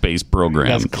in a space program?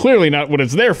 That's clearly not what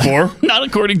it's there for. Not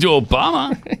according to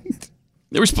Obama. Right.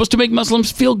 They were supposed to make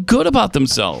Muslims feel good about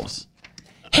themselves.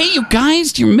 Hey, you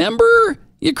guys, do you remember?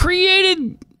 You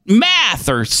created math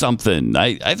or something.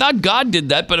 I thought God did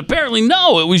that, but apparently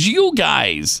no, it was you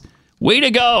guys. Way to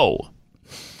go.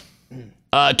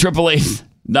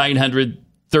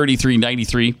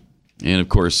 888-900-3393. And of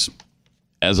course,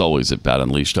 as always, at Pat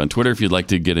Unleashed on Twitter, if you'd like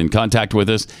to get in contact with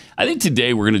us. I think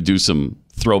today we're going to do some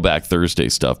Throwback Thursday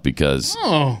stuff because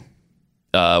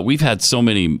we've had so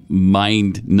many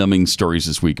mind-numbing stories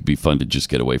this week. It'd be fun to just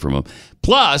get away from them.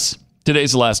 Plus,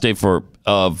 today's the last day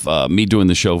of me doing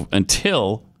the show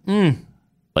until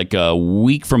like a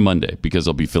week from Monday because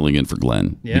I'll be filling in for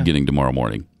Glenn beginning tomorrow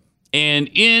morning. And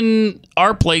in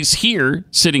our place here,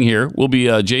 sitting here, will be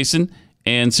Jason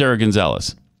and Sarah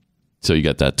Gonzalez. So you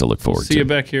got that to look forward to. See you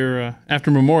back here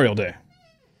after Memorial Day.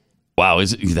 Wow,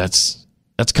 that's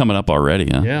coming up already,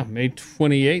 huh? Yeah, May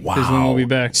 28th is when we'll be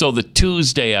back. So the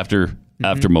Tuesday after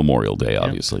Memorial Day,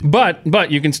 obviously.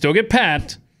 But you can still get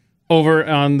Pat over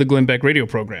on the Glenn Beck radio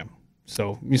program.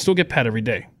 So you still get Pat every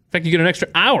day. In fact, you get an extra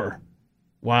hour.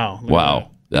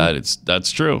 Wow.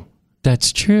 That's true.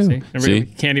 That's true. See?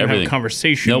 Can't even have a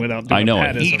conversation without doing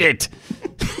Pat. I hate it.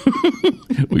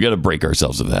 We got to break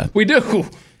ourselves of that. We do.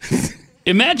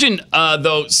 Imagine,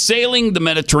 though, sailing the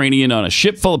Mediterranean on a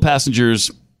ship full of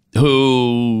passengers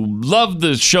who love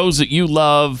the shows that you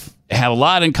love, have a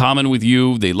lot in common with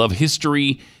you. They love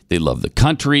history. They love the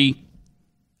country.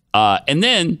 And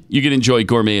then you can enjoy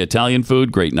gourmet Italian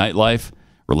food, great nightlife,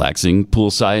 relaxing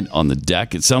poolside on the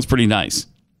deck. It sounds pretty nice.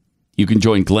 You can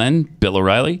join Glenn, Bill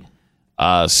O'Reilly,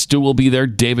 Stu will be there,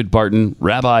 David Barton,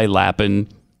 Rabbi Lappin,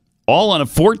 all on a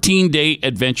 14-day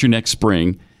adventure next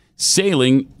spring,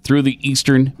 sailing through the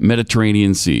eastern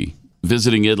Mediterranean Sea,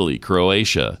 visiting Italy,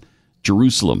 Croatia,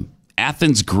 Jerusalem,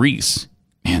 Athens, Greece.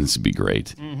 Man, this would be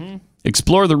great. Mm-hmm.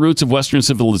 Explore the roots of Western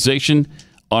civilization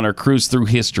on our cruise through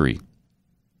history.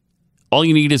 All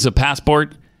you need is a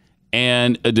passport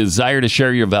and a desire to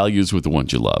share your values with the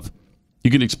ones you love.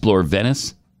 You can explore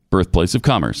Venice, birthplace of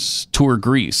commerce, tour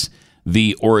Greece,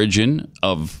 the origin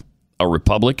of a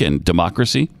republic and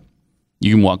democracy.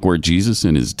 You can walk where Jesus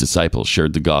and his disciples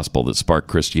shared the gospel that sparked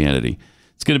Christianity.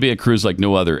 It's going to be a cruise like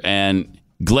no other, and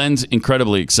Glenn's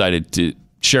incredibly excited to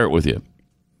share it with you.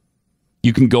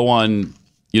 You can go on,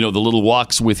 the little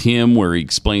walks with him where he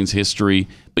explains history,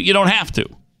 but you don't have to.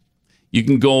 You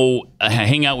can go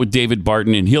hang out with David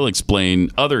Barton, and he'll explain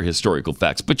other historical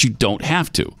facts, but you don't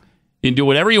have to. You can do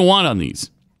whatever you want on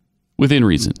these, within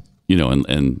reason,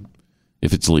 and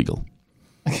if it's legal.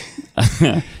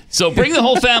 So bring the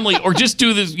whole family, or just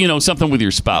do this, something with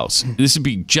your spouse. This would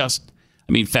be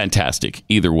fantastic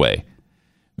either way.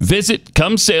 Visit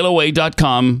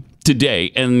ComeSailAway.com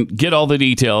today and get all the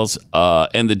details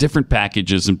and the different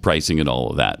packages and pricing and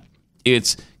all of that.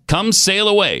 It's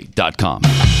ComeSailAway.com.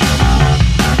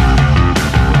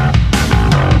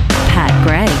 Pat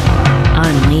Gray,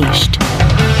 Unleashed.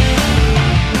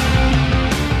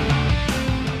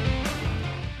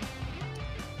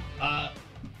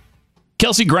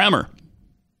 Kelsey Grammer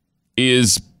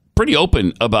is pretty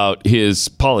open about his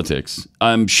politics.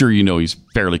 I'm sure he's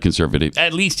fairly conservative.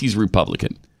 At least he's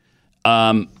Republican.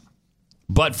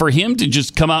 But for him to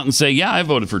just come out and say, yeah, I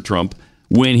voted for Trump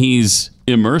when he's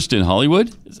immersed in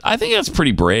Hollywood, I think that's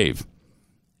pretty brave.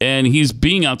 And he's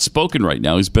being outspoken right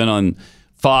now. He's been on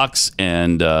Fox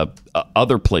and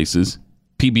other places,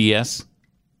 PBS,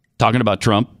 talking about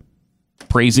Trump,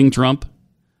 praising Trump.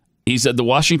 He said the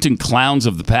Washington clowns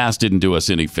of the past didn't do us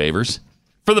any favors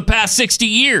for the past 60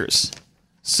 years.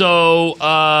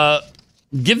 So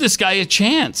give this guy a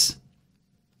chance.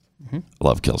 I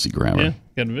love Kelsey Grammer. Yeah,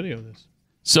 got a video of this.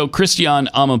 So Christian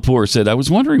Amanpour said, I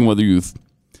was wondering whether you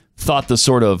thought the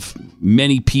sort of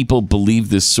many people believe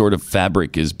this sort of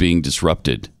fabric is being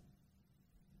disrupted.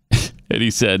 And he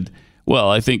said,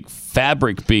 well, I think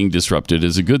fabric being disrupted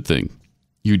is a good thing.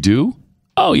 You do?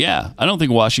 Oh, yeah. I don't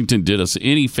think Washington did us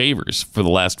any favors for the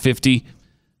last 50,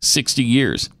 60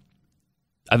 years.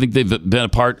 I think they've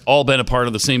all been a part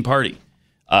of the same party.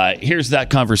 Here's that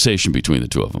conversation between the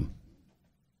two of them.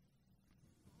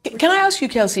 Can I ask you,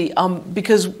 Kelsey,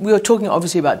 because we are talking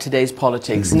obviously about today's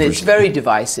politics, and it's very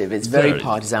divisive, it's very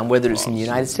partisan, whether it's in the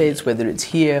United States, whether it's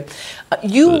here.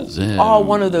 You are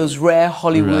one of those rare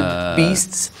Hollywood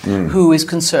beasts who is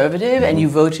conservative, and you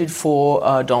voted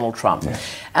for Donald Trump. Yeah.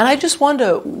 And I just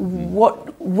wonder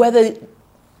whether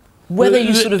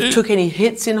you sort of took any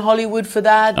hits in Hollywood for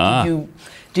that.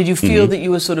 Did you feel that you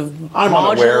were sort of I'm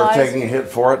unaware of taking a hit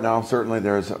for it. Now, certainly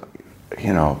there's,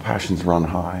 passions run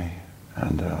high.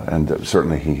 And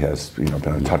certainly he has, been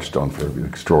a touchstone for an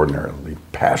extraordinarily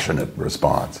passionate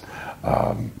response.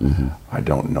 I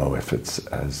don't know if it's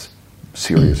as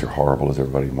serious or horrible as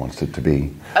everybody wants it to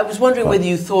be. I was wondering whether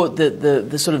you thought that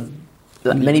the sort of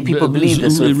many people believe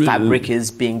the sort of fabric is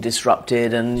being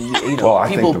disrupted, and well, I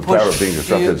think the fabric being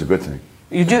disrupted is a good thing.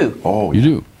 You do? Oh, you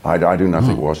do. I do not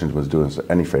think Washington was doing us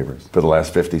any favors. For the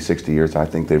last 50, 60 years, I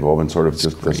think they've all been sort of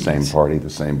just the same party, the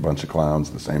same bunch of clowns,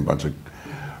 the same bunch of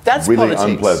really politics.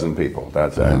 Unpleasant people.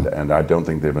 And I don't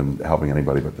think they've been helping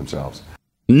anybody but themselves.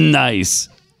 Nice.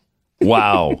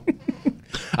 Wow.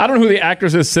 I don't know who the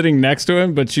actress is sitting next to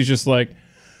him, but she's just like,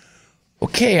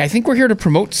 okay, I think we're here to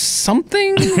promote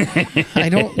something. I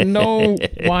don't know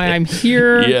why I'm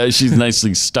here. Yeah, she's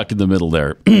nicely stuck in the middle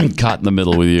there, caught in the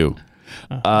middle with you.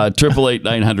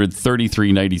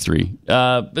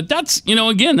 888-900-3393. But that's,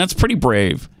 again, that's pretty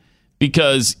brave,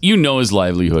 because his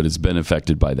livelihood has been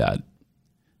affected by that.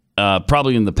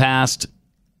 Probably in the past,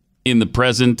 in the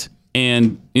present,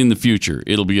 and in the future,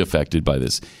 it'll be affected by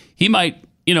this. He might,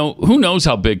 who knows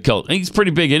how big, he's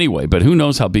pretty big anyway, but who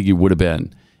knows how big he would have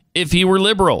been if he were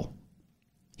liberal.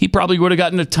 He probably would have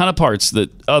gotten a ton of parts that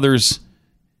others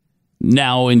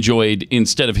now enjoyed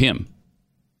instead of him.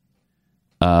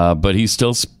 But he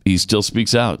still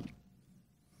speaks out.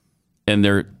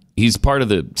 And he's part of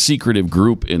the secretive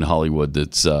group in Hollywood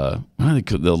that's the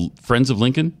Friends of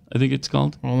Lincoln, I think it's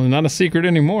called. Well, not a secret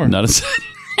anymore. Not a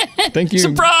Thank you.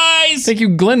 Surprise! Thank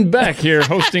you, Glenn Beck, here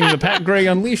hosting the Pat Gray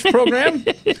Unleashed program.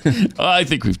 I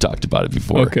think we've talked about it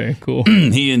before. Okay, cool.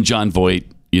 He and John Voight,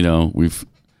 we've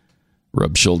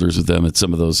rubbed shoulders with them at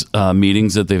some of those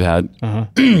meetings that they've had.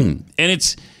 And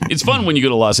it's fun when you go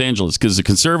to Los Angeles, because the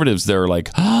conservatives, they're like,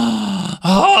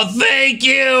 oh, thank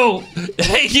you.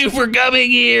 Thank you for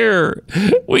coming here.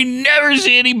 We never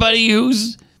see anybody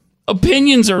whose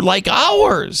opinions are like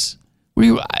ours.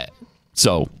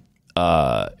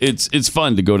 It's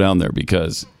fun to go down there,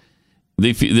 because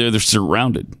they're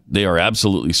surrounded. They are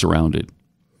absolutely surrounded.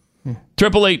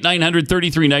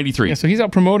 888-900-3393. Yeah, so he's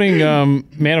out promoting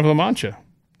Man of La Mancha.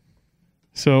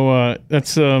 So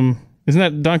that's isn't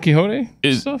that Don Quixote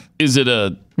stuff? Is it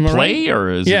a play, or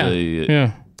is it a...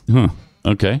 Yeah. Huh.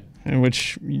 Okay. In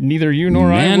which neither you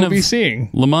nor I will be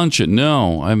seeing. La Mancha.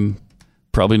 No, I'm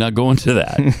probably not going to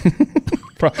that.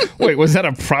 Wait, was that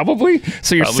a probably?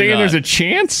 So you're saying there's a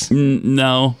chance?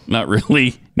 No, not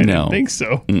really. I don't think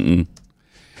so.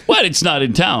 Well, it's not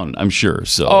in town, I'm sure.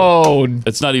 So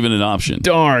it's not even an option.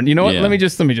 Darn. You know what? Yeah. Let me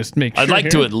just make sure. I'd like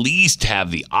to at least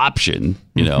have the option,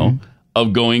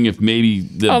 of going if maybe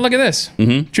Oh, look at this.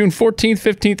 June 14th,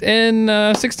 15th, and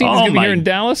 16th is going to be here in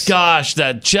Dallas. Gosh,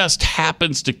 that just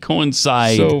happens to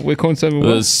coincide. So we coincide with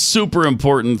a super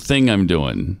important thing I'm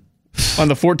doing. On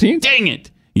the 14th? Dang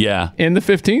it. Yeah. And the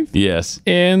 15th? Yes.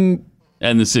 And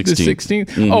the 16th. The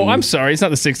 16th? Oh, I'm sorry. It's not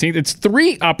the 16th. It's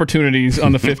 3 opportunities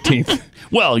on the 15th.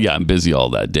 Well, yeah, I'm busy all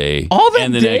that day. All that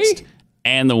and the day? Next,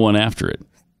 and the one after it.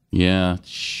 Yeah,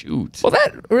 shoot. Well,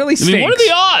 that really stinks. I mean, what are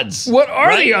the odds? What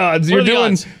are the odds? You're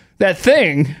doing that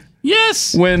thing.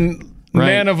 Yes. When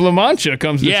Man of La Mancha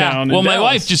comes to town. Well, my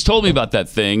wife just told me about that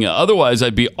thing. Otherwise,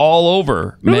 I'd be all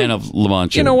over Man of La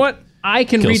Mancha. You know what? I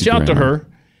can reach out to her.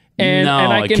 And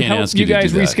I can help you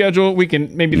guys reschedule. We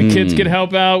can, maybe the kids can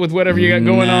help out with whatever you got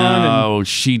going on. No,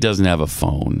 she doesn't have a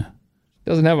phone.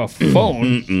 Doesn't have a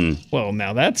phone? Well,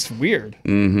 now that's weird.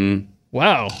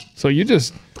 Wow. So you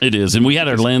just... It is. And we had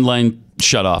our landline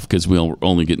shut off because we're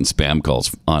only getting spam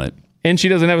calls on it. And she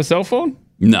doesn't have a cell phone?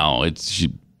 No,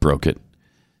 she broke it.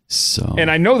 So. And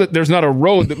I know that there's not a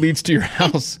road that leads to your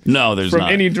house. No, there's from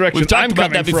not. any direction. We've talked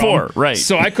about that before, right?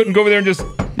 So I couldn't go over there and just.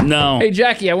 No. Hey,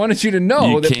 Jackie, I wanted you to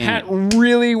know that Pat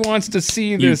really wants to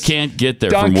see this. You can't get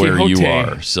there from where you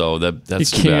are. So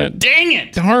that's too bad. Dang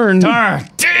it! Darn!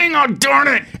 Dang! Oh, darn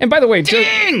it! And by the way,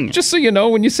 just so you know,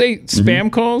 when you say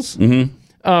spam calls,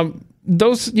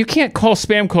 those you can't call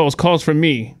spam calls from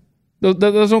me.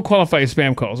 Those don't qualify as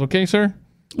spam calls, okay, sir?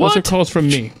 Those are calls from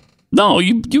me. No,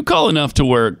 you call enough to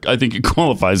where I think it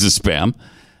qualifies as spam.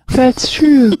 That's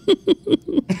true.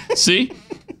 See?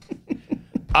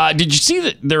 Did you see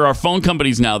that there are phone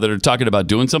companies now that are talking about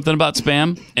doing something about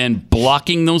spam and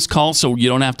blocking those calls so you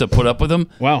don't have to put up with them?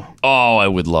 Wow. Oh, I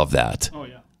would love that. Oh,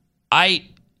 yeah.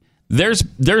 There's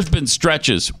been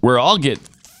stretches where I'll get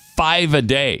 5 a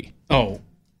day. Oh.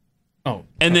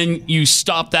 And then you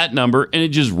stop that number and it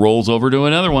just rolls over to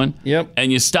another one. Yep.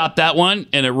 And you stop that one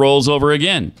and it rolls over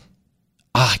again.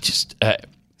 I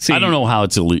don't know how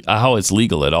it's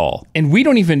legal at all. And we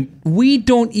don't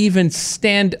even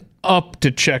stand up to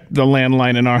check the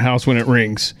landline in our house when it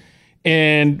rings.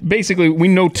 And basically we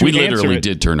know to answer it. We literally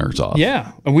did turn ours off.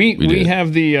 Yeah. We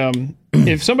have the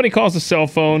if somebody calls a cell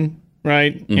phone,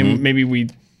 right? And maybe we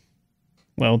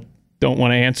don't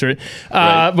want to answer it.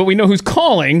 Right. But we know who's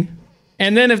calling.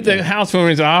 And then if the house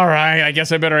phone is all right, I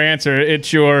guess I better answer.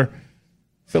 It's your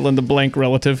fill in the blank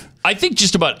relative. I think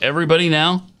just about everybody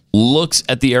now looks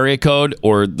at the area code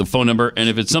or the phone number, and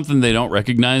if it's something they don't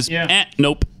recognize,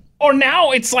 nope. Or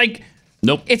now it's like,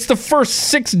 nope. It's the first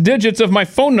 6 digits of my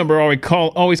phone number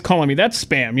always calling me. That's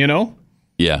spam, you know?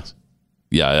 Yeah.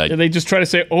 Yeah. They just try to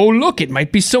say, oh, look, it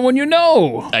might be someone you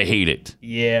know. I hate it.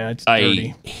 Yeah, it's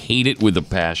dirty. I hate it with a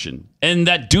passion. And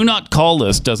that do not call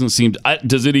list doesn't seem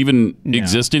does it even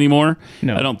exist anymore?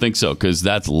 No. I don't think so, because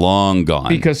that's long gone.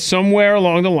 Because somewhere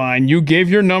along the line, you gave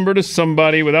your number to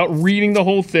somebody without reading the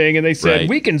whole thing, and they said,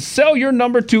 we can sell your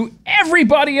number to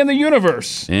everybody in the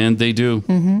universe. And they do.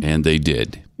 And they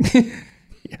did. Yeah.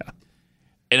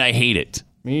 And I hate it.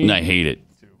 And I hate it.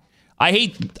 I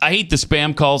hate the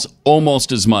spam calls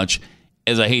almost as much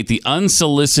as I hate the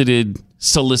unsolicited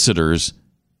solicitors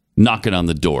knocking on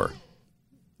the door,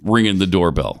 ringing the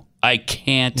doorbell. I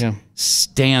can't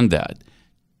stand that.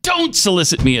 Don't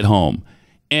solicit me at home.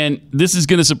 And this is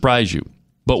going to surprise you,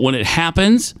 but when it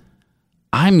happens,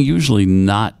 I'm usually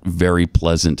not very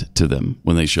pleasant to them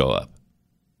when they show up.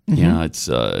 Yeah,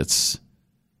 it's.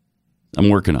 I'm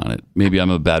working on it. Maybe I'm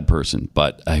a bad person,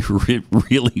 but it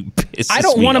really pisses me I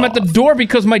don't want them off. at the door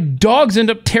because my dogs end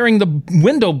up tearing the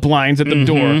window blinds at the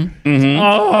door.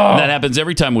 Oh. That happens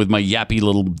every time with my yappy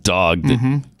little dog.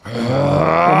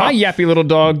 Well, my yappy little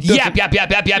dog yap,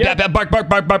 bark, bark,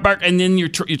 bark, bark, bark. And then you're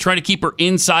trying to keep her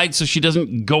inside so she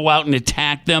doesn't go out and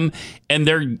attack them. And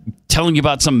they're telling you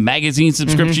about some magazine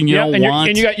subscription you don't want.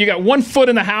 And you got 1 foot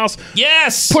in the house.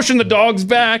 Yes. Pushing the dogs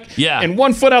back. Yeah. And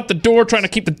 1 foot out the door, trying to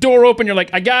keep the door open. You're like,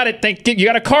 I got it. Thank you. You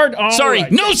got a card? All Sorry,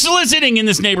 right. no soliciting in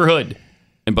this neighborhood.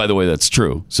 And by the way, that's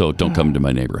true. So don't come to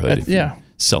my neighborhood if you're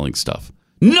selling stuff.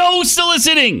 No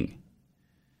soliciting.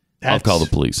 I'll call the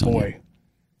police on you.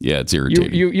 Yeah, it's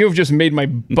irritating. You've just made my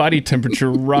body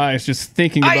temperature rise just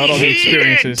thinking about all the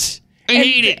experiences. I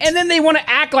hate it. And then they want to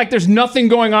act like there's nothing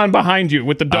going on behind you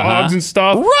with the dogs and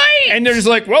stuff. Right. And they're just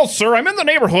like, well, sir, I'm in the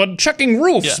neighborhood checking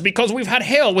roofs because we've had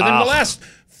hail within the last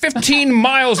 15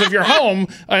 miles of your home.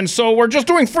 And so we're just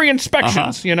doing free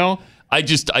inspections, you know? I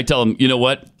tell them, you know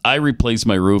what? I replace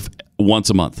my roof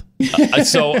once a month.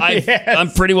 So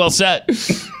I'm pretty well set.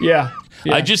 Yeah.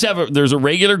 I just there's a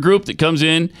regular group that comes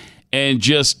in and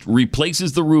just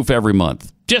replaces the roof every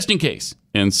month, just in case.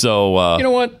 And so, you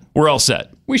know what? We're all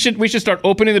set. We should start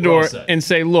opening the door and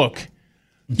say, look,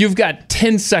 you've got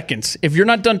 10 seconds. If you're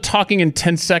not done talking in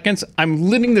 10 seconds, I'm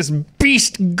letting this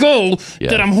beast go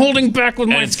that I'm holding back with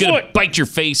my foot. It's going to bite your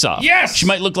face off. Yes. She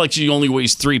might look like she only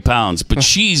weighs 3 pounds, but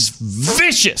she's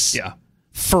vicious. Yeah.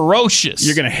 Ferocious.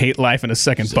 You're going to hate life in a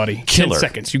second, buddy. Killer. 10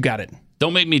 seconds. You got it.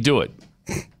 Don't make me do it,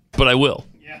 but I will.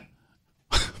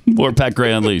 More Pat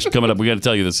Gray Unleashed coming up. We got to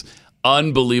tell you this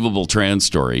unbelievable trans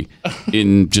story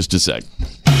in just a sec.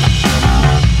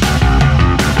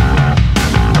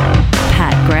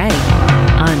 Pat Gray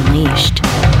Unleashed.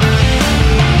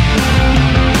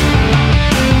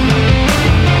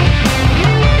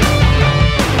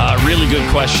 Really good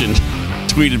question,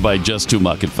 tweeted by Just Too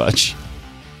Muck and Fudge.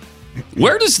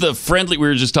 Where does the friendly? We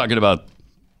were just talking about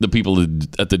the people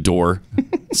at the door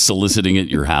soliciting at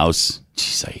your house.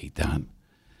 Jeez, I hate that.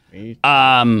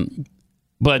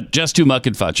 But Just Too Muck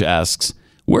and Fudge asks,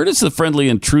 Where does the friendly,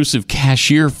 intrusive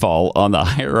cashier fall on the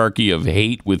hierarchy of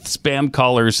hate with spam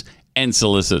callers and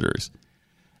solicitors?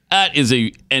 That is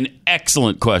an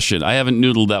excellent question. I haven't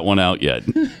noodled that one out yet,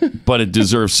 but it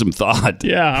deserves some thought.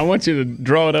 Yeah, I want you to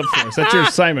draw it up for us. That's your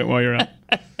assignment while you're out.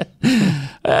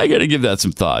 I got to give that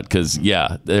some thought because,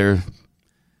 yeah, they're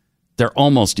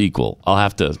almost equal. I'll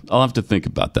have to think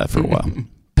about that for a while.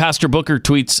 Pastor Booker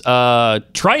tweets,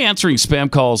 try answering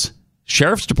spam calls,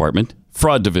 Sheriff's Department,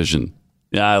 Fraud Division.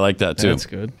 Yeah, I like that, too. That's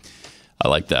good. I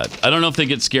like that. I don't know if they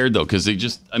get scared, though, because they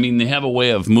have a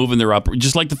way of moving their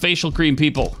just like the facial cream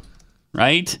people,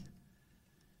 right?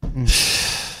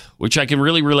 Which I can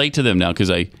really relate to them now, because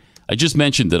I just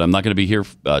mentioned that I'm not going to be here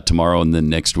tomorrow and then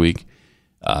next week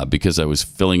because I was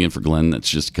filling in for Glenn. That's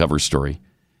just a cover story.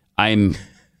 I'm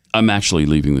actually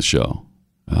leaving the show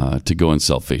to go and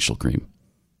sell facial cream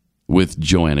with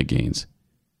Joanna Gaines.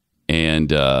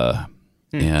 And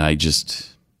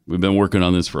we've been working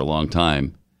on this for a long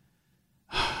time.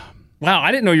 Wow, I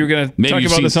didn't know you were going to talk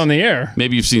about this on the air.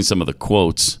 Maybe you've seen some of the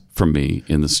quotes from me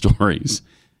in the stories.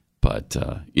 But,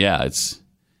 it's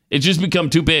just become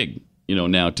too big,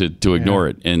 now to ignore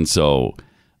it. And so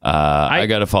I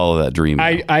got to follow that dream.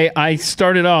 I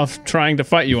started off trying to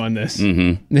fight you on this.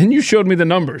 Mm-hmm. Then you showed me the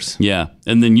numbers. Yeah,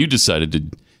 and then you decided to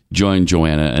join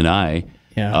Joanna and I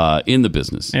in the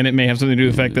business. And it may have something to do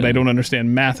with the fact that I don't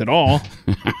understand math at all.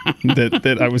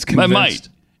 that I was convinced. I might,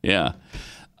 yeah.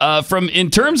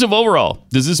 In terms of overall,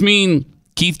 does this mean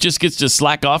Keith just gets to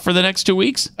slack off for the next 2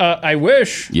 weeks? I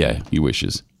wish. Yeah, he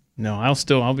wishes. No,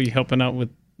 I'll be helping out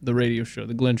with the radio show,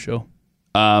 the Glenn Show.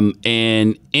 And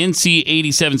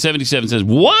NC8777 says,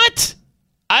 what?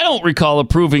 I don't recall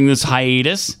approving this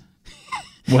hiatus.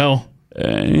 Look.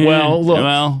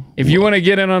 If you want to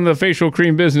get in on the facial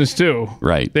cream business too,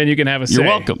 right? Then you can have a say. You're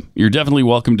welcome. You're definitely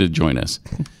welcome to join us.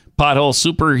 Pothole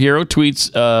Superhero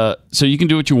tweets, so you can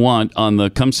do what you want on the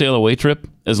come sail away trip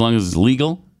as long as it's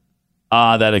legal.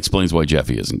 That explains why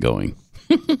Jeffy isn't going.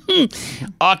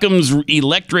 Occam's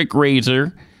Electric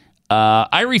Razor.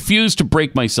 I refuse to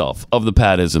break myself of the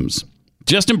Patisms.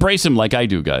 Just embrace them like I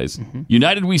do, guys. Mm-hmm.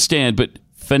 United we stand, but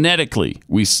phonetically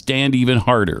we stand even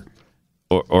harder.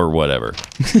 Or whatever.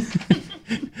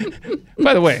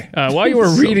 By the way, while you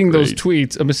were reading those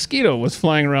tweets, a mosquito was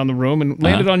flying around the room and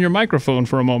landed on your microphone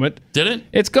for a moment. Did it?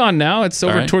 It's gone now. It's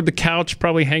over toward the couch,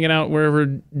 probably hanging out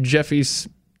wherever Jeffy's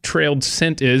trailed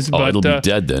scent is. Oh, it'll be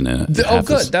dead then. Good.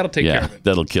 That'll take care of it.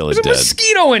 That'll kill it dead. There's a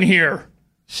mosquito in here.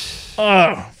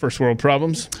 First world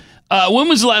problems. When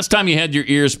was the last time you had your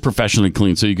ears professionally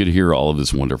cleaned so you could hear all of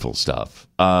this wonderful stuff?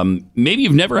 Maybe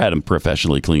you've never had them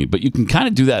professionally cleaned, but you can kind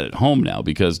of do that at home now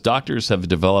because doctors have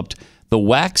developed the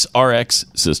Wax RX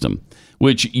system,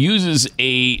 which uses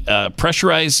a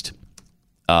pressurized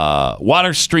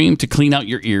water stream to clean out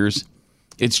your ears.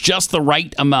 It's just the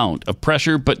right amount of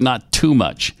pressure, but not too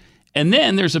much. And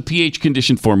then there's a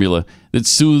pH-conditioned formula that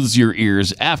soothes your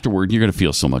ears afterward. You're going to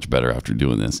feel so much better after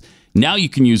doing this. Now you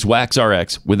can use Wax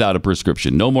RX without a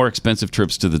prescription. No more expensive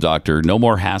trips to the doctor. No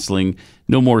more hassling.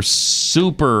 No more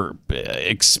super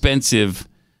expensive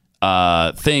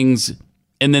things.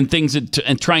 And then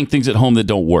trying things at home that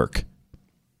don't work.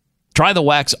 Try the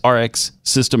Wax RX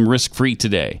system risk-free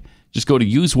today. Just go to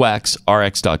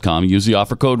usewaxrx.com. Use the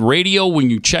offer code RADIO when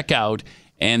you check out,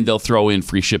 and they'll throw in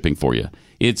free shipping for you.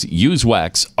 It's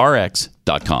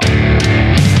usewaxrx.com.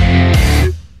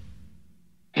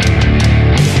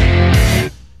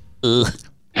 Ugh.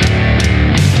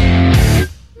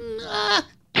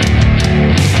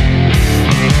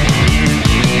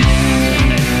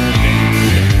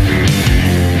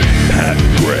 Pat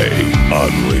Gray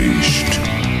Unleashed.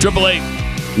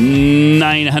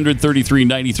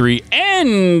 888-933-93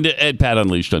 and at Pat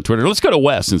Unleashed on Twitter. Let's go to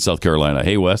Wes in South Carolina.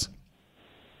 Hey, Wes.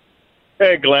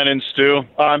 Hey, Glenn and Stu.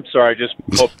 I'm sorry. I just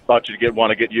thought you'd want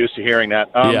to get used to hearing that.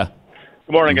 Yeah.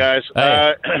 Good morning, guys.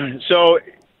 Hey. So,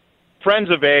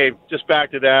 Friends of Abe, just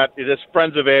back to that. It is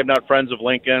Friends of Abe, not Friends of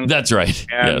Lincoln. That's right.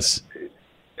 And yes.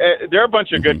 They're a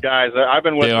bunch of good guys. I've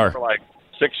been with them for like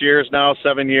 6 years now,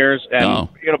 7 years. And,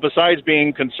 besides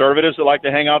being conservatives that like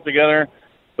to hang out together,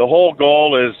 the whole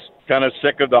goal is kind of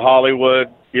sick of the Hollywood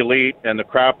elite and the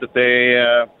crap that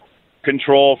they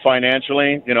control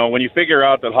financially. When you figure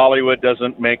out that Hollywood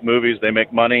doesn't make movies, they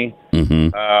make money,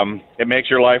 it makes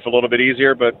your life a little bit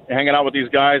easier. But hanging out with these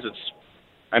guys,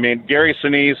 Gary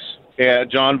Sinise,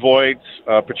 John Voight,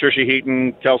 Patricia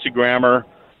Heaton, Kelsey Grammer,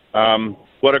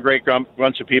 what a great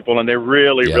bunch of people, and they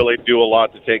really do a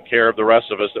lot to take care of the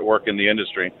rest of us that work in the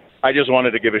industry. I just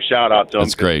wanted to give a shout-out to them.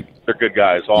 That's great. They're good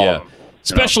guys, all of them.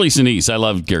 Especially Sinise. I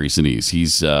love Gary Sinise.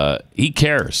 He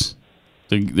cares.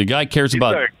 The guy cares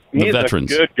about the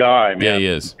veterans. A good guy, man. Yeah, he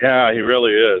is. Yeah, he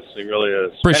really is. He really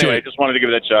is. Appreciate anyway, it. Just wanted to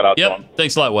give that shout out to him.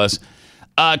 Thanks a lot, Wes.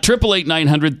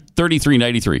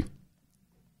 888-900-3393.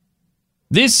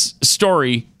 This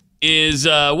story is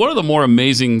one of the more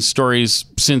amazing stories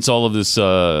since all of this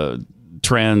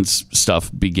trans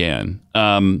stuff began.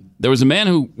 There was a man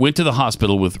who went to the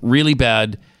hospital with really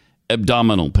bad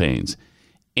abdominal pains,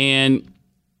 and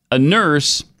a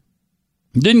nurse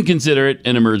didn't consider it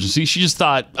an emergency. She just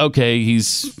thought, okay,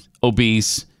 he's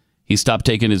obese. He stopped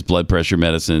taking his blood pressure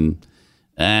medicine.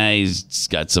 He's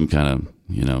got some kind of,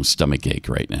 stomach ache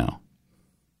right now.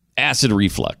 Acid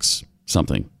reflux,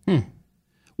 something.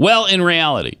 Well, in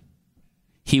reality,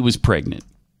 he was pregnant.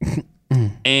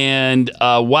 And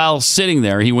while sitting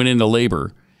there, he went into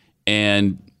labor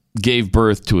and gave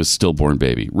birth to a stillborn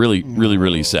baby. Really, really,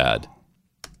 really sad.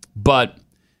 But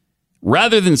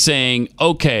rather than saying,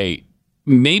 okay,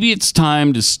 maybe it's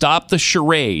time to stop the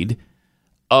charade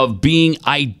of being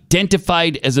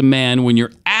identified as a man when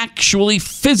you're actually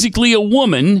physically a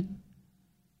woman,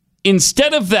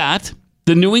 instead of that,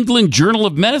 the New England Journal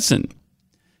of Medicine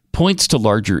points to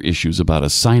larger issues about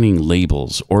assigning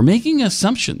labels or making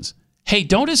assumptions. Hey,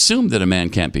 don't assume that a man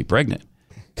can't be pregnant,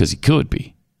 because he could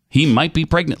be. He might be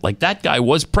pregnant, like that guy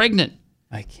was pregnant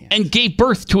and gave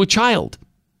birth to a child.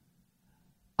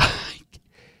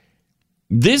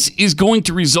 This is going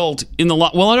to result in the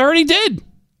lot. Well, it already did.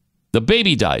 The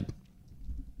baby died.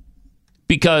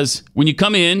 Because when you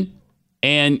come in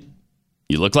and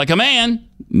you look like a man,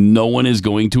 no one is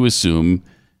going to assume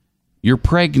you're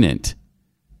pregnant.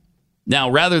 Now,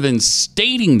 rather than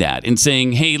stating that and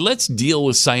saying, hey, let's deal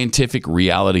with scientific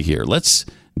reality here. Let's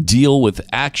deal with the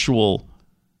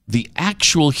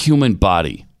actual human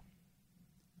body.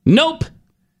 Nope.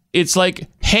 It's like,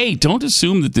 hey, don't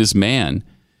assume that this man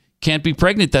can't be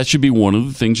pregnant. That should be one of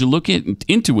the things you look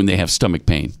into when they have stomach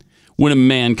pain. When a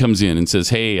man comes in and says,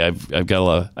 hey, I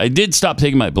did stop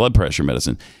taking my blood pressure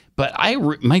medicine, but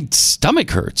my stomach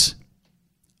hurts.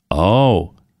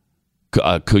 Oh,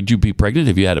 could you be pregnant?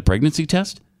 Have you had a pregnancy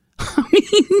test? I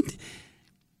mean,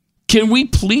 can we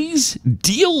please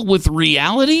deal with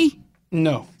reality?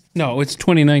 No, it's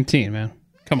 2019, man.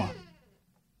 Come on.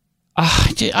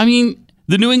 I mean,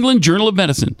 the New England Journal of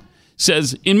Medicine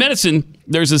says, in medicine,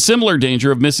 there's a similar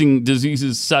danger of missing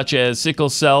diseases such as sickle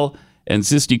cell and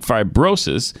cystic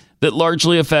fibrosis that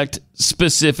largely affect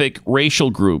specific racial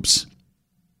groups.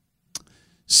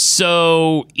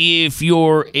 So if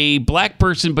you're a black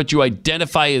person but you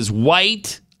identify as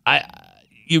white, I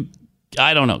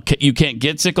don't know. You can't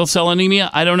get sickle cell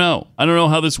anemia? I don't know. I don't know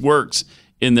how this works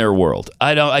in their world.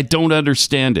 I don't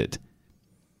understand it.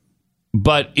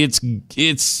 But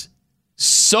it's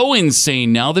so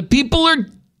insane now that people are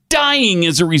dying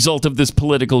as a result of this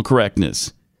political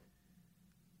correctness.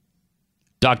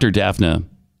 Dr. Daphne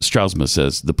Strausma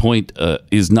says the point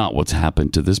is not what's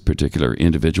happened to this particular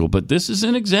individual, but this is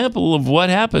an example of what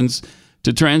happens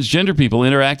to transgender people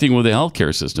interacting with the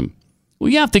healthcare system. Well,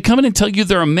 yeah, if they come in and tell you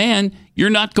they're a man, you're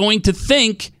not going to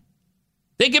think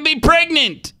they can be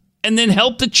pregnant and then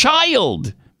help the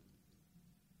child.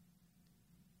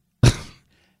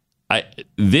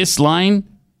 This line,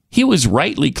 he was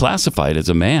rightly classified as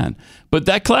a man, but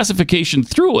that classification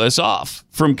threw us off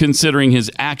from considering his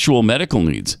actual medical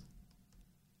needs.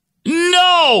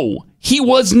 No, he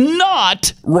was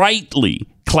not rightly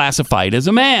classified as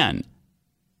a man.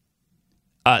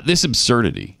 This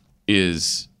absurdity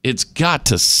it's got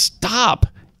to stop.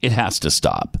 It has to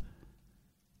stop.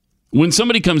 When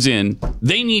somebody comes in,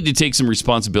 they need to take some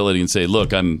responsibility and say,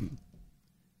 look, I'm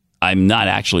not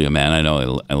actually a man. I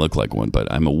know I look like one,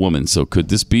 but I'm a woman. So could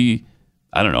this be,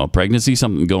 I don't know, a pregnancy?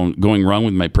 Something going wrong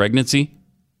with my pregnancy?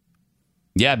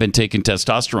 Yeah, I've been taking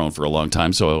testosterone for a long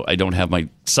time, so I don't have my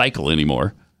cycle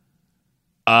anymore.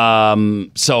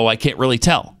 So I can't really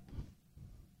tell.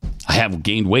 I have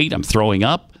gained weight. I'm throwing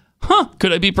up.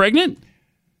 Could I be pregnant?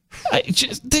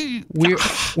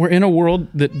 We're in a world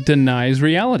that denies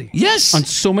reality. Yes. On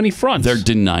so many fronts. They're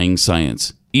denying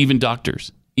science. Even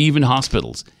doctors, even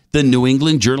hospitals. The New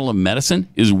England Journal of Medicine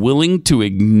is willing to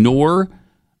ignore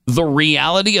the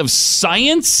reality of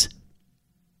science?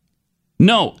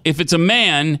 No, if it's a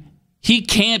man, he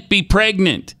can't be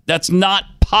pregnant. That's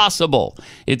not possible.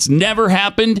 It's never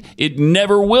happened. It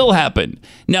never will happen.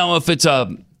 Now, if it's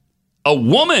a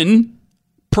woman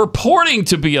purporting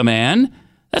to be a man,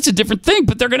 that's a different thing,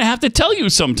 but they're going to have to tell you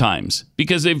sometimes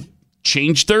because they've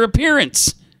changed their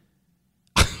appearance.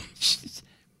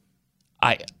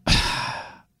 I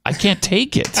can't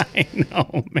take it. I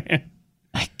know, man.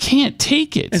 I can't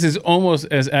take it. This is almost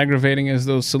as aggravating as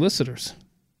those solicitors.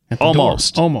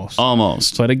 Almost.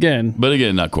 Almost. But again,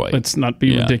 not quite. Let's not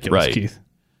be ridiculous, right. Keith.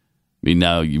 mean,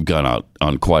 now you've gone out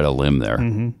on quite a limb there.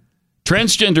 Mm-hmm.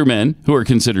 Transgender men who are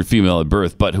considered female at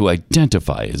birth but who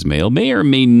identify as male may or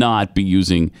may not be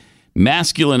using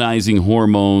masculinizing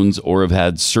hormones or have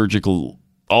had surgical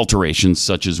alterations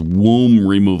such as womb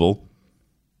removal.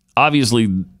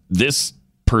 Obviously, this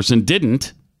person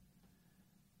didn't.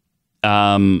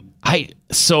 I'm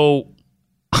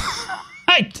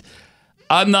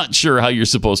not sure how you're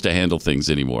supposed to handle things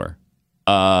anymore.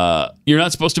 You're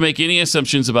not supposed to make any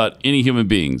assumptions about any human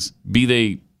beings, be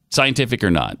they scientific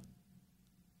or not.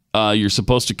 You're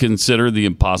supposed to consider the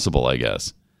impossible, I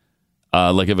guess.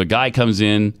 Like if a guy comes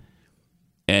in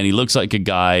and he looks like a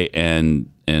guy and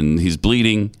he's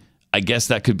bleeding, I guess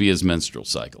that could be his menstrual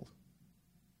cycle.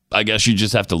 I guess you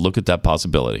just have to look at that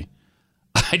possibility.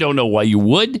 I don't know why you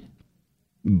would,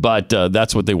 but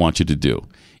that's what they want you to do.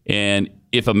 And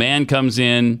if a man comes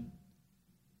in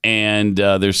and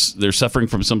they're suffering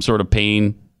from some sort of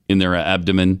pain in their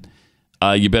abdomen,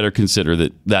 you better consider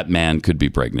that man could be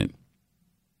pregnant.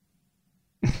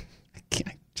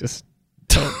 Just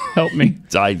help me.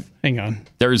 Hang on.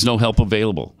 There is no help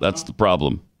available. That's the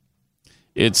problem.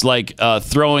 It's like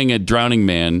throwing a drowning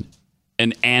man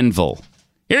an anvil.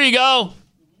 Here you go.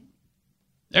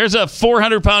 There's a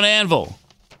 400-pound anvil.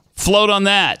 Float on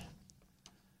that.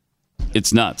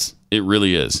 It's nuts. It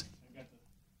really is.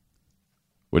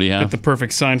 What do you have? Got the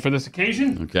perfect sign for this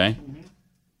occasion. Okay.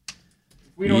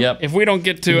 If we don't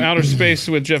get to outer space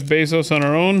with Jeff Bezos on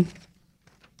our own,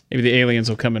 maybe the aliens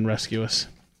will come and rescue us.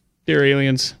 Dear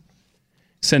aliens,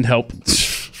 send help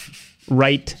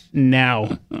right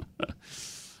now.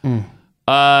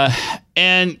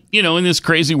 And, in this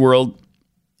crazy world,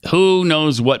 who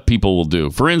knows what people will do?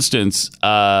 For instance,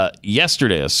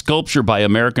 yesterday, a sculpture by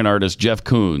American artist Jeff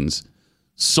Koons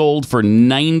sold for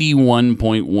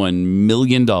 $91.1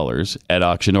 million at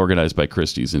auction organized by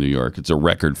Christie's in New York. It's a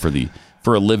record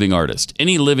for a living artist.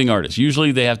 Any living artist.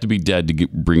 Usually they have to be dead to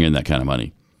bring in that kind of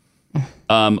money.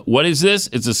 What is this?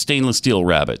 It's a stainless steel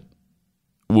rabbit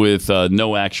with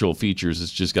no actual features.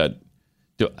 It's just got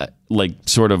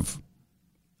sort of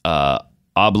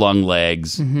oblong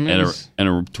legs and a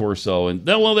torso. And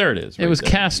there it is. It was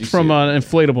cast from an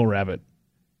inflatable rabbit.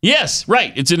 Yes,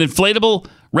 right. It's an inflatable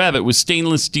rabbit with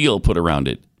stainless steel put around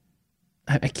it.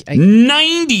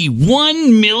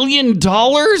 $91 million?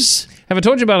 Have I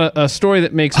told you about a story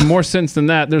that makes more sense than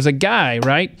that? There's a guy,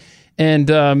 right? And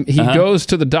he goes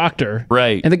to the doctor.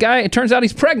 Right. And the guy, it turns out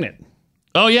he's pregnant.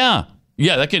 Oh, yeah.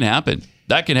 Yeah, that can happen.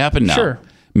 That can happen now. Sure.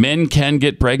 Men can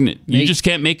get pregnant. You just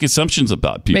can't make assumptions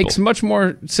about people. Makes much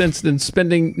more sense than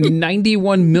spending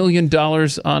 $91 million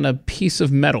on a piece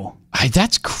of metal.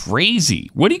 That's crazy.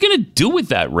 What are you going to do with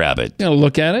that rabbit? You're going to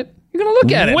look at it? You're going to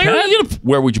look at it, Pat.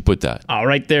 Where would you put that? Oh,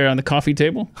 right there on the coffee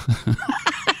table.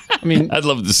 I mean, I'd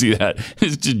love to see that.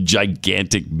 It's a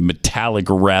gigantic metallic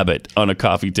rabbit on a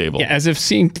coffee table. Yeah, as if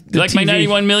seeing the like TV,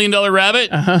 my $91 million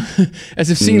rabbit? As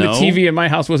if seeing the TV in my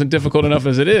house wasn't difficult enough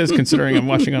as it is, considering I'm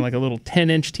watching on like a little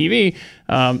 10-inch TV.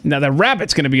 Now the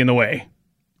rabbit's going to be in the way.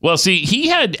 Well, see, he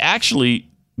had actually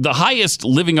the highest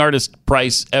living artist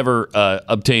price ever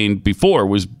obtained before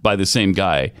was by the same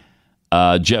guy,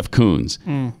 Jeff Koons.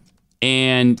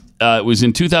 And it was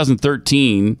in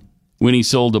 2013 when he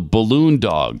sold a balloon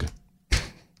dog.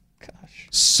 Gosh.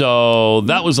 So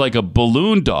that was like a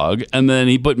balloon dog, and then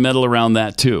he put metal around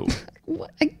that too.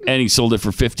 And he sold it for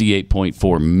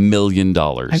 $58.4 million.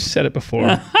 I've said it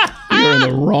before. You're in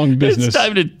the wrong business. It's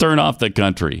time to turn off the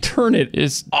country. Turn it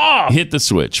off. Hit the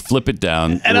switch. Flip it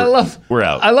down. And we're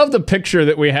out. I love the picture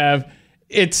that we have.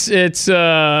 It's a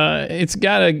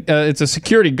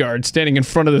security guard standing in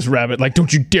front of this rabbit. Like,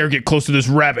 don't you dare get close to this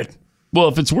rabbit. Well,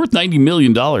 if it's worth $90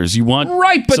 million, you want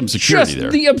some security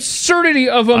there. The absurdity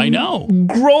of a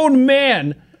grown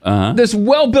man, this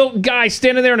well-built guy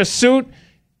standing there in a suit,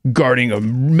 guarding a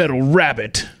metal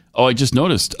rabbit. Oh, I just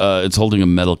noticed it's holding a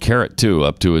metal carrot, too,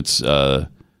 up to its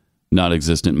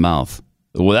non-existent mouth.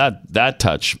 Well, that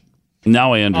touch,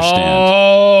 now I understand.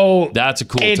 Oh. That's a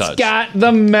cool touch. It's got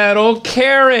the metal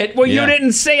carrot. Well, you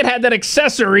didn't say it had that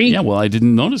accessory. Yeah, well, I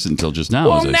didn't notice it until just now.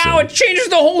 Well, now it changes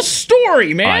the whole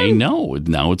story, man. I know.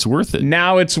 Now it's worth it.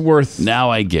 Now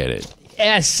I get it.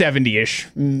 70-ish.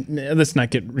 Let's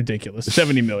not get ridiculous.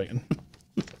 70 million.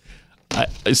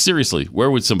 Seriously,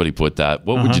 where would somebody put that?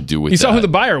 What would you do with that? You saw who the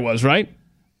buyer was, right?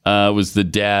 It was the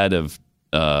dad of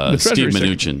Steve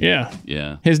Mnuchin.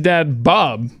 Yeah. His dad,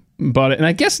 Bob, bought it. And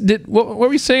I guess, what were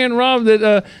we saying, Rob,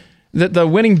 that the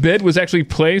winning bid was actually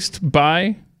placed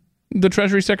by the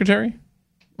Treasury Secretary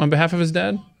on behalf of his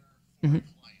dad? Mm-hmm.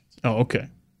 Oh, okay.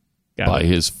 By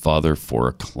his father for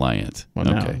a client. Well,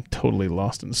 now I'm totally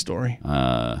lost in the story.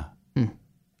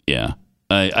 Yeah.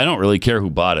 I don't really care who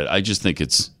bought it. I just think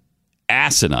it's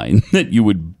asinine that you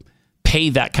would pay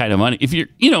that kind of money. If you're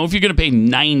going to pay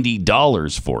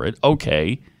 $90 for it,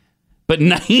 okay. But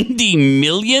 $90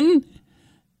 million?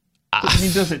 I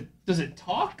mean, does it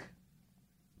talk?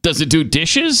 Does it do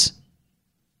dishes?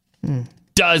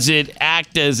 Does it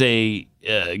act as a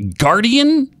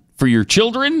guardian for your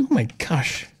children? Oh my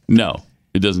gosh. No,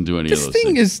 it doesn't do any of those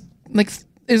things. This thing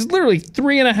is literally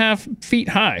 3.5 feet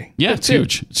high. Yeah, it's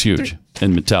huge. It's huge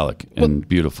and metallic and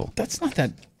beautiful. That's not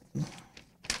that.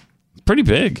 Pretty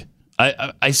big.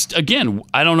 I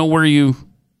don't know where you.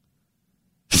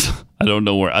 I don't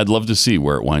know where. I'd love to see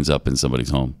where it winds up in somebody's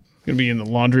home. Gonna be in the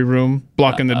laundry room,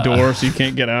 blocking the door so you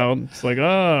can't get out. It's like, what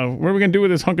are we gonna do with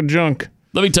this hunk of junk?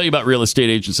 Let me tell you about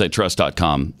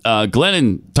realestateagentsitrust.com. Glenn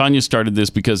and Tanya started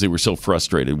this because they were so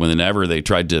frustrated whenever they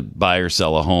tried to buy or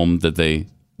sell a home that they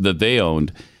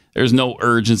owned. There's no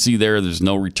urgency there. There's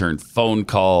no return phone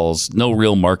calls, no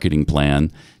real marketing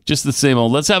plan. Just the same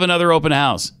old, let's have another open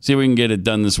house. See if we can get it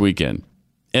done this weekend.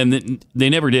 And they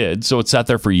never did, so it sat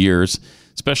there for years,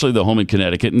 especially the home in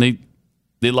Connecticut, and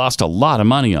they lost a lot of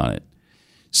money on it.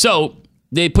 So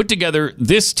they put together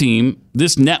this team,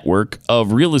 this network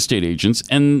of real estate agents,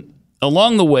 and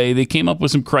along the way, they came up with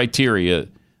some criteria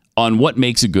on what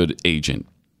makes a good agent.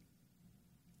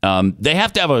 They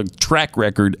have to have a track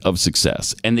record of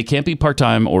success, and they can't be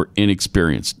part-time or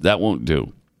inexperienced. That won't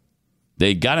do.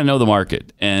 They got to know the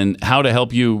market and how to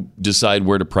help you decide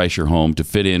where to price your home to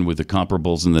fit in with the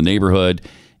comparables in the neighborhood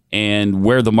and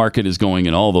where the market is going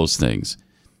and all those things.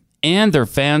 And they're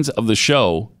fans of the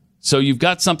show, so you've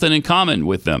got something in common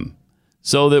with them.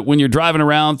 So that when you're driving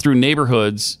around through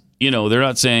neighborhoods, they're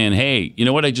not saying, hey, you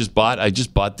know what I just bought? I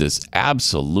just bought this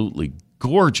absolutely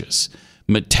gorgeous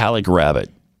metallic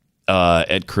rabbit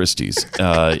at Christie's.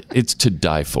 It's to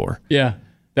die for. Yeah,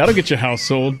 that'll get your house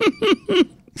sold.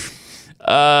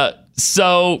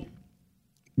 So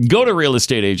go to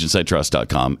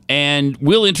realestateagentsitrust.com and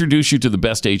we'll introduce you to the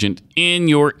best agent in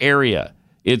your area.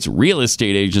 It's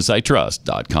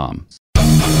realestateagentsitrust.com.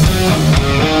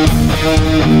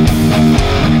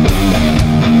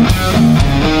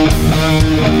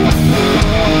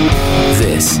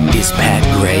 This is Pat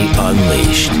Gray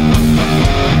Unleashed.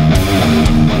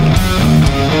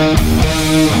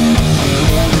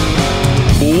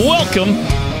 Welcome.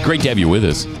 Great to have you with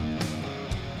us.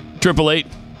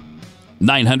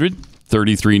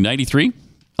 888-900-3393.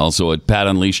 Also at Pat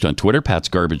Unleashed on Twitter. Pat's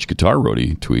Garbage Guitar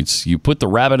Roadie tweets, you put the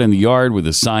rabbit in the yard with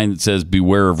a sign that says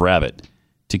beware of rabbit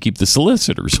to keep the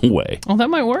solicitors away. Oh, that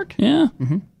might work. Yeah.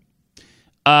 Mm-hmm.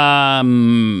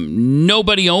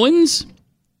 Nobody Owens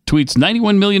tweets,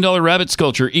 $91 million rabbit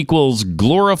sculpture equals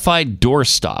glorified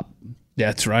doorstop.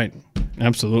 That's right.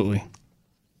 Absolutely.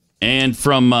 And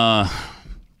from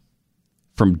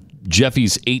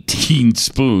Jeffy's 18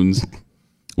 Spoons,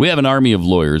 we have an army of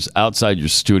lawyers outside your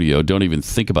studio. Don't even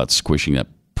think about squishing that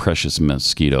precious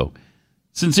mosquito.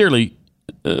 Sincerely,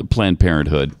 Planned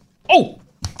Parenthood. Oh,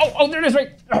 there it is,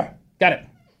 right. Got it.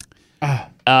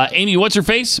 Amy, what's her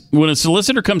face? When a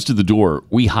solicitor comes to the door,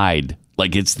 we hide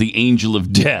like it's the angel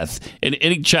of death. And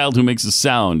any child who makes a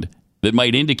sound that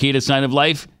might indicate a sign of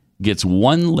life gets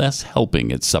one less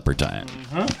helping at supper time.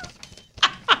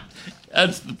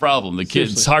 That's the problem. The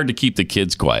kids, it's hard to keep the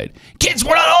kids quiet. Kids,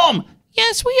 we're not home.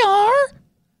 Yes, we are.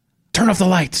 Turn off the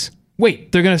lights.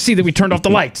 Wait, they're going to see that we turned off the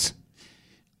lights.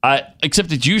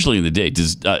 Except it's usually in the day.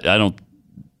 I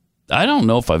don't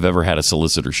know if I've ever had a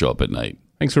solicitor show up at night.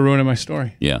 Thanks for ruining my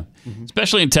story. Yeah. Mm-hmm.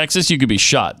 Especially in Texas, you could be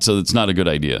shot, so it's not a good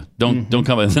idea. Don't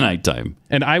come at the nighttime.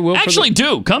 And I will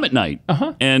do come at night.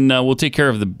 And we'll take care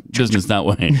of the business that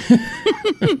way.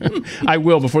 I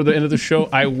will, before the end of the show,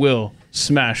 I will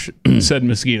smash said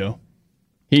mosquito.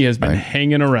 He has been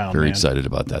hanging around. Very excited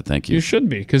about that. Thank you. You should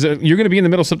be, because you're going to be in the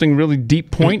middle of something really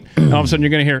deep point, and all of a sudden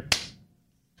you're going to hear,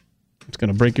 it's going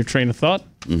to break your train of thought,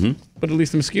 but at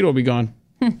least the mosquito will be gone.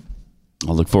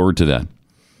 I'll look forward to that.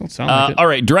 Don't sound like it. All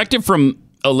right, directive from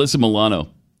Alyssa Milano.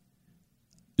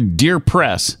 Dear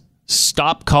press,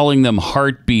 stop calling them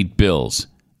heartbeat bills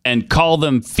and call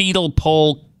them fetal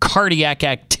pole cardiac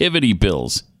activity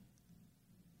bills.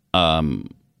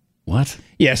 What?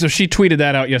 Yeah, so she tweeted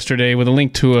that out yesterday with a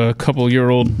link to a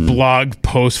couple-year-old blog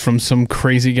post from some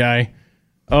crazy guy.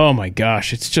 Oh my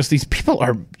gosh, it's just these people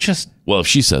are just... Well, if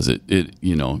she says it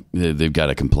they've got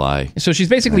to comply. So she's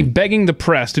basically begging the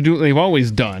press to do what they've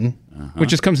always done, which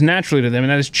just comes naturally to them,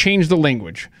 and that is change the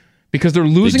language. Because they're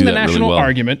losing the national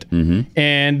argument,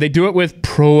 and they do it with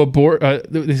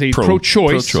they say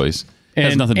pro-choice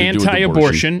and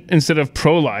anti-abortion instead of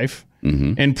pro-life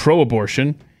and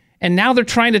pro-abortion. And now they're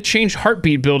trying to change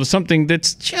heartbeat bill to something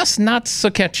that's just not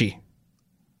so catchy.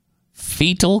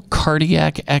 fetal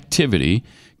cardiac activity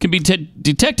can be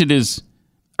detected as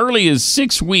early as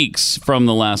 6 weeks from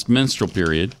the last menstrual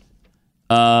period.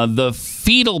 The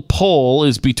fetal pole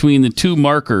is between the two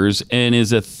markers and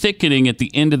is a thickening at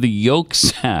the end of the yolk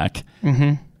sac.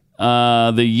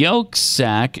 The yolk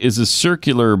sac is a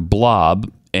circular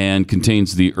blob and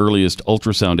contains the earliest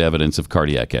ultrasound evidence of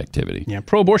cardiac activity. Yeah,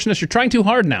 pro-abortionists, you're trying too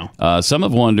hard now. Some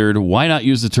have wondered why not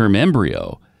use the term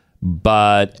embryo,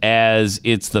 but as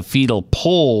it's the fetal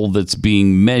pole that's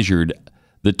being measured,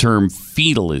 the term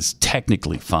fetal is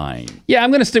technically fine. Yeah,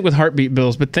 I'm going to stick with heartbeat,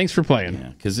 Bills, but thanks for playing. Yeah,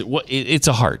 because it's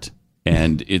a heart,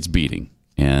 and it's beating,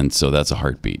 and so that's a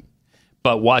heartbeat.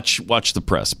 But watch the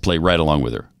press play right along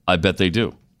with her. I bet they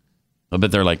do. I bet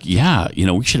they're like, yeah,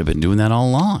 we should have been doing that all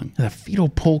along. The fetal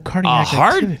pole cardiac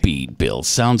heartbeat, activity. Bill,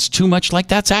 sounds too much like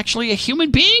that's actually a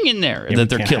human being in there that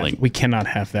they're killing. We cannot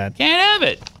have that. Can't have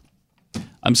it.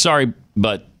 I'm sorry,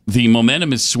 but the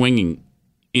momentum is swinging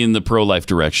in the pro-life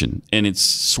direction, and it's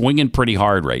swinging pretty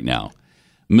hard right now.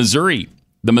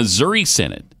 The Missouri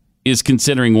Senate is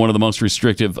considering one of the most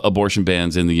restrictive abortion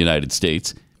bans in the United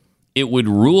States. It would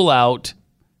rule out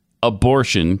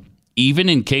abortion even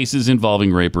in cases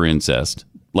involving rape or incest,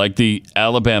 like the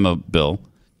Alabama bill.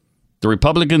 The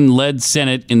Republican-led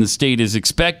Senate in the state is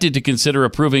expected to consider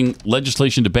approving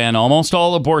legislation to ban almost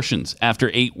all abortions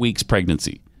after 8 weeks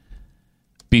pregnancy,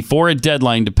 before a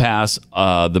deadline to pass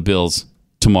the bills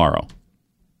tomorrow.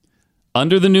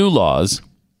 Under the new laws,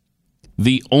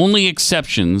 the only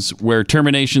exceptions where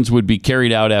terminations would be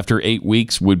carried out after 8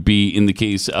 weeks would be in the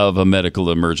case of a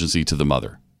medical emergency to the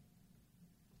mother.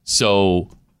 So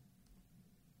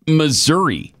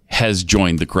Missouri has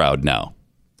joined the crowd now.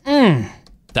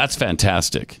 That's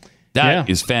fantastic. That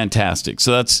is fantastic.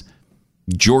 So that's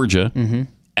Georgia,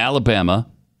 Alabama,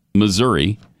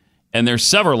 Missouri, and there's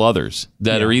several others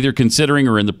that are either considering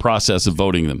or in the process of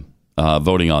voting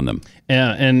on them.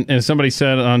 Yeah, and somebody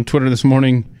said on Twitter this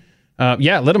morning,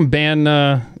 let them ban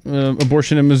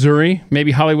abortion in Missouri.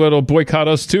 Maybe Hollywood will boycott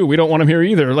us too. We don't want them here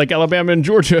either, like Alabama and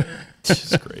Georgia.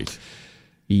 That's great.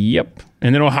 Yep.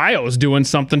 And then Ohio is doing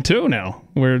something too now,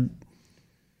 where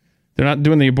they're not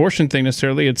doing the abortion thing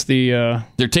necessarily. It's the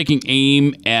they're taking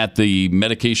aim at the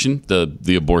medication,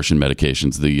 the abortion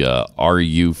medications, the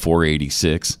RU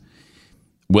 486.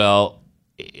 Well,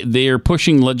 they are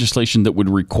pushing legislation that would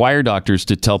require doctors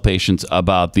to tell patients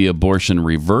about the abortion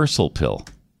reversal pill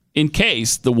in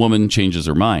case the woman changes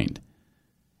her mind.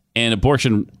 And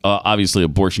obviously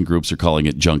abortion groups are calling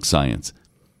it junk science.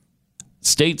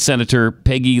 State Senator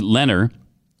Peggy Lenner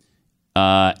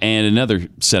and another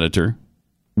senator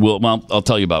I'll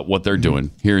tell you about what they're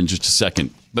doing here in just a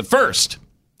second. But first,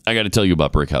 I got to tell you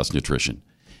about Brickhouse Nutrition.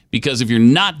 Because if you're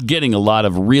not getting a lot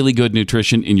of really good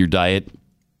nutrition in your diet,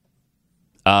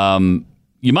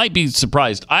 you might be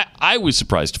surprised. I was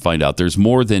surprised to find out there's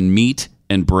more than meat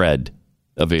and bread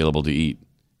available to eat.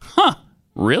 Huh.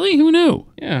 Really? Who knew?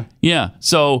 Yeah. Yeah.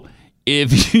 So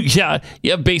if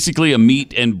you have basically a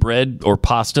meat and bread or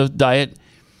pasta diet,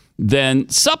 then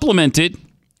supplement it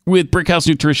with Brickhouse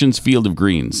Nutrition's Field of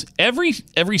Greens.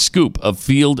 Every scoop of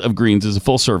Field of Greens is a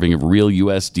full serving of real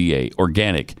USDA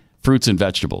organic fruits and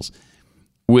vegetables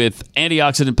with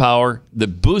antioxidant power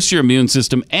that boosts your immune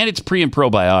system, and it's pre and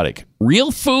probiotic.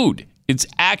 Real food. It's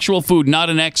actual food, not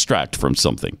an extract from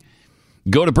something.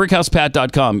 Go to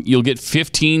brickhousepat.com. You'll get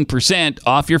 15%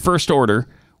 off your first order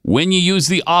when you use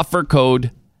the offer code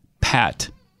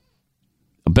PAT.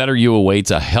 A better you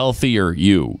awaits, a healthier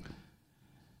you.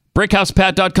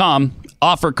 brickhousepat.com,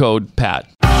 offer code PAT.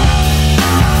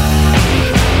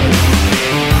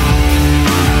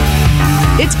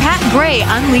 It's Pat Gray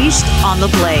Unleashed on the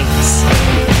Blaze.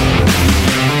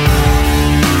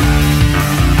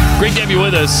 Great to have you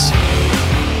with us.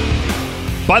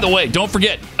 By the way, don't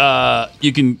forget,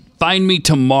 you can find me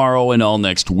tomorrow and all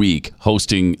next week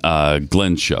hosting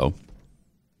Glenn's show.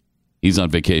 He's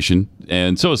on vacation,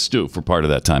 and so is Stu for part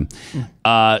of that time.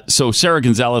 So Sarah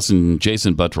Gonzalez and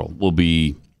Jason Buttrell will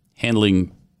be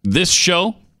handling this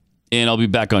show, and I'll be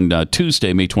back on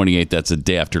Tuesday, May 28th. That's the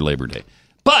day after Labor Day.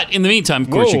 But in the meantime, of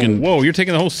course, you can... Whoa, you're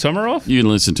taking the whole summer off? You can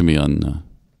listen to me on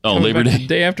Labor Day. The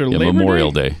day after Labor Day?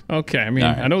 Memorial Day. Okay, I mean,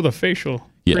 I know the facial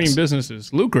cream business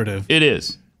is lucrative. It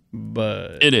is.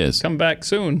 But it is. Come back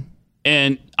soon.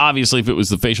 And obviously, if it was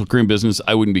the facial cream business,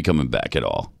 I wouldn't be coming back at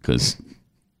all because...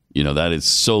 that is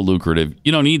so lucrative.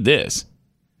 You don't need this.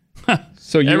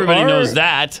 So everybody knows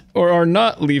that, or are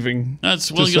not leaving.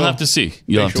 You'll have to see.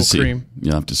 You'll have to see. Cream.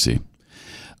 You'll have to see.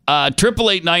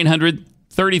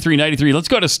 888-900-3393. Let's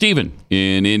go to Stephen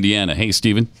in Indiana. Hey,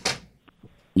 Stephen,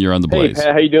 you're on the Blaze. Hey,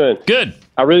 Pat, how you doing? Good.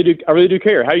 I really do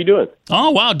care. How you doing?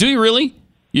 Oh wow, do you really?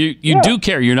 You do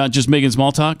care. You're not just making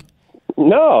small talk?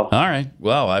 No. All right.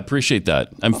 Wow, I appreciate that.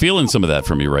 I'm feeling some of that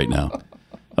from you right now.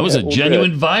 That was a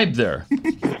genuine vibe there.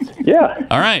 Yeah.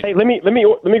 All right. Hey, let me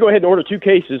go ahead and order 2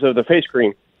 cases of the face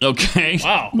cream. Okay.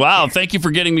 Wow. Thank you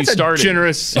for getting me started.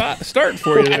 Generous start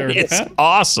for you there. It's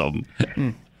awesome.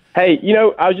 Hey,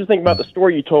 I was just thinking about the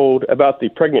story you told about the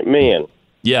pregnant man.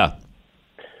 Yeah.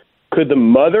 Could the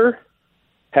mother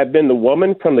have been the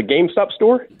woman from the GameStop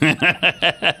store?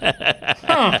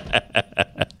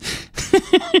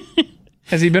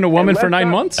 Has he been a woman for 9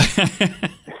 months?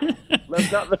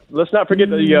 Let's not forget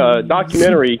the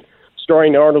documentary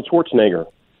starring Arnold Schwarzenegger.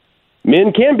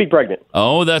 Men can be pregnant.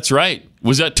 Oh, that's right.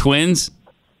 Was that twins?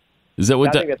 Is that what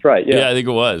I think that's right. Yeah, I think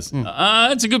it was.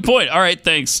 That's a good point. All right,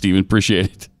 thanks, Stephen.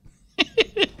 Appreciate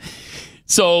it.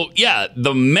 So, yeah,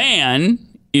 the man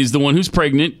is the one who's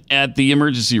pregnant at the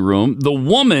emergency room. The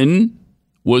woman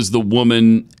was the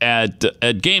woman at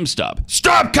GameStop.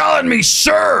 Stop calling me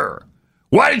sir.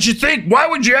 Why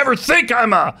would you ever think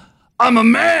I'm a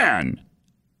man?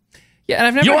 Yeah, and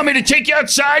I've never. You want me to take you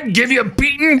outside and give you a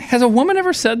beating? Has a woman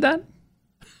ever said that?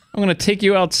 I'm going to take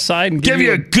you outside and give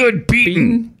you a good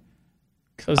beating.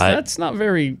 Because that's not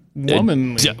very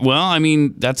womanly. Well, I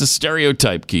mean, that's a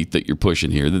stereotype, Keith, that you're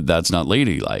pushing here. That's not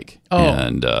ladylike. Oh.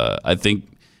 And I think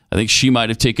she might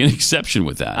have taken exception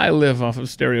with that. I live off of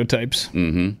stereotypes.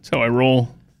 Mm-hmm. That's how I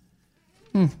roll.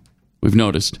 We've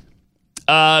noticed.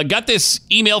 Got this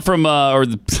email from,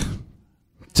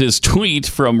 this tweet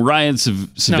from Ryan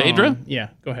Saavedra. No, yeah,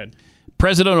 go ahead.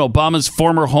 President Obama's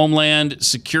former Homeland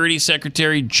Security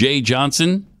Secretary, Jay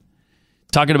Johnson,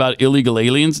 talking about illegal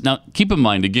aliens. Now, keep in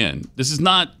mind, again, this is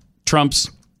not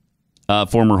Trump's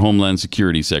former Homeland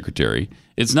Security Secretary.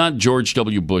 It's not George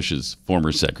W. Bush's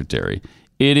former secretary.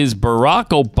 It is Barack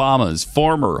Obama's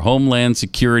former Homeland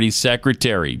Security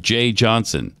Secretary, Jay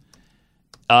Johnson.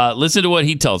 Listen to what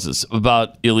he tells us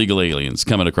about illegal aliens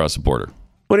coming across the border.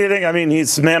 What do you think? I mean,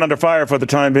 he's a man under fire for the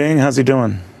time being. How's he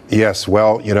doing? Yes,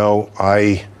 well,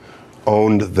 I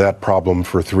owned that problem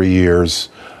for 3 years.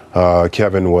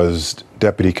 Kevin was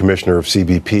deputy commissioner of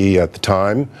CBP at the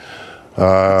time.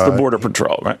 It's the Border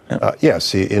Patrol, right? Yeah.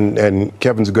 Yes, and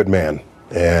Kevin's a good man,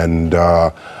 and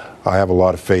I have a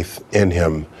lot of faith in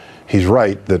him. He's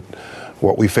right that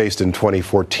what we faced in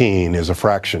 2014 is a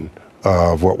fraction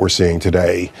of what we're seeing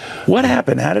today. What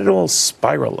happened? How did it all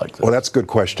spiral like this? Well, that's a good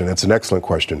question. It's an excellent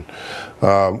question.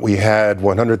 We had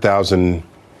 100,000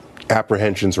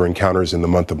 apprehensions or encounters in the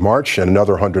month of March and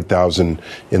another 100,000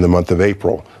 in the month of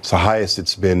April. It's the highest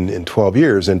it's been in 12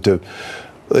 years. And to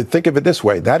think of it this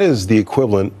way, that is the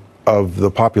equivalent of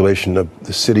the population of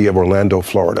the city of Orlando,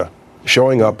 Florida,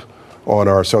 showing up on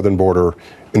our southern border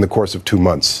in the course of 2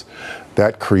 months.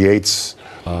 That creates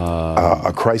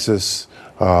a crisis.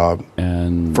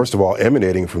 And first of all,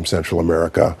 emanating from Central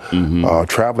America,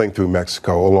 traveling through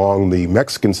Mexico along the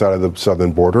Mexican side of the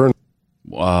southern border.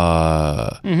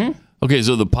 Okay,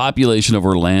 so the population of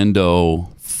Orlando,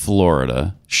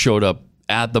 Florida, showed up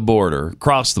at the border,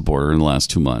 across the border in the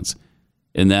last 2 months.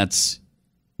 And that's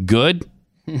good,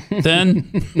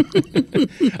 then?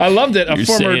 I loved it. You're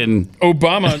Former saying...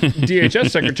 Obama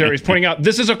DHS secretary is pointing out,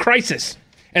 this is a crisis.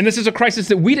 And this is a crisis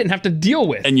that we didn't have to deal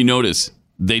with. And you notice,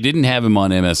 they didn't have him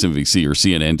on MSNBC or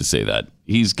CNN to say that.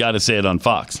 He's got to say it on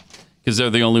Fox because they're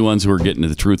the only ones who are getting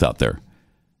the truth out there.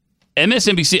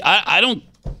 MSNBC, I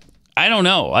don't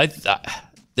know.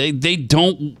 They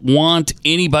don't want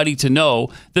anybody to know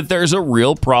that there's a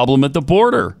real problem at the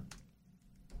border.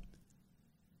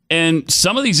 And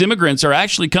some of these immigrants are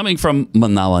actually coming from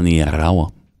Manala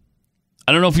Nicaragua.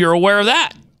 I don't know if you're aware of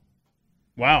that.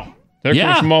 Wow. They're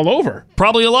coming from all over.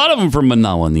 Probably a lot of them from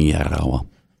Manala Nicaragua.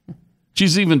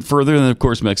 She's even further than, of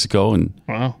course, Mexico and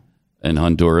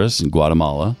Honduras and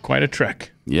Guatemala. Quite a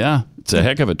trek. Yeah, it's a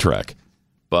heck of a trek.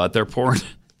 But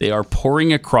they are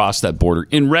pouring across that border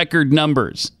in record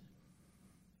numbers.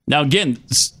 Now, again,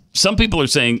 some people are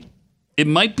saying it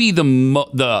might be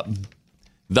the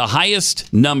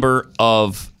highest number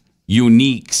of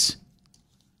uniques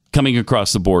coming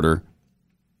across the border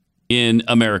in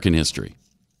American history.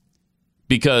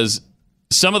 Because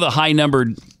some of the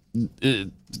high-numbered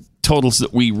totals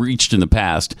that we reached in the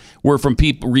past were from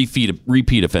people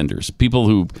repeat offenders, people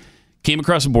who came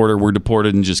across the border, were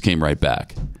deported, and just came right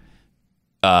back.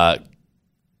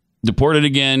 Deported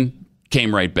again,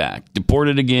 came right back.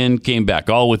 Deported again, came back,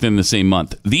 all within the same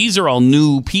month. These are all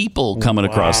new people coming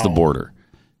across the border.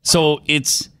 So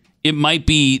it might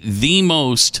be the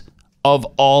most of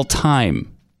all time.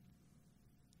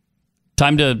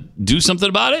 Time to do something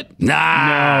about it?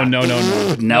 Nah.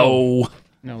 No.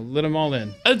 No, let them all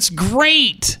in. It's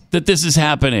great that this is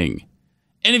happening.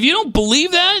 And if you don't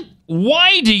believe that,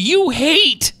 why do you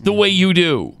hate the way you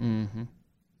do? Mm-hmm.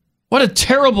 What a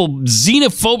terrible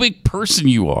xenophobic person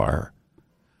you are.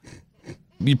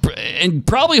 And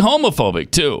probably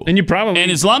homophobic, too. And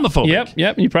Islamophobic.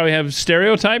 Yep. You probably have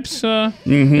stereotypes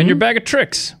in your bag of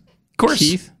tricks. Of course.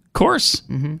 Keith. Of course.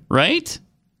 Mm-hmm. Right?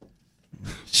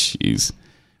 Jeez.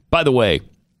 By the way,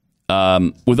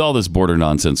 with all this border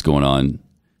nonsense going on,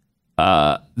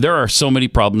 there are so many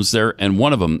problems there, and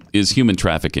one of them is human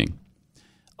trafficking.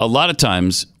 A lot of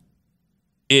times,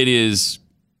 it is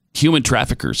human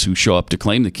traffickers who show up to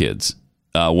claim the kids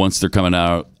once they're coming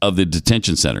out of the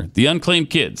detention center. The unclaimed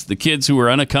kids, the kids who are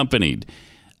unaccompanied.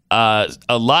 A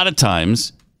lot of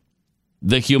times,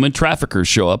 the human traffickers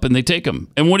show up and they take them.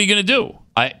 And what are you going to do?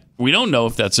 We don't know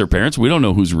if that's their parents. We don't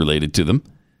know who's related to them.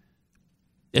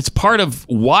 It's part of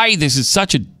why this is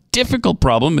such a difficult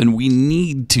problem, and we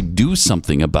need to do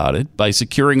something about it by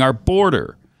securing our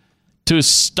border to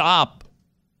stop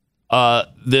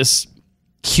this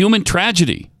human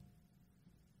tragedy.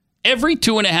 Every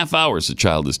 2.5 hours, a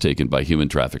child is taken by human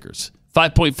traffickers.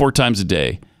 5.4 times a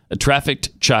day, a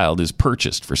trafficked child is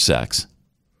purchased for sex.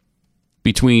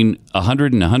 Between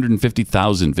 100 and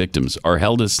 150,000 victims are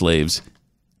held as slaves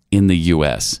in the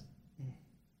U.S.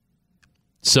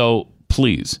 So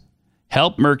please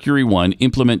help Mercury One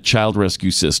implement child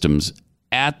rescue systems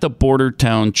at the border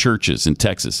town churches in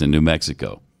Texas and New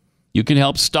Mexico. You can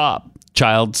help stop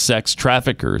child sex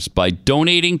traffickers by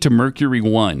donating to Mercury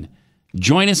One.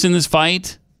 Join us in this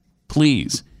fight,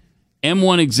 please.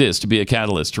 M1 exists to be a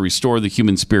catalyst to restore the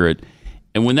human spirit.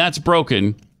 And when that's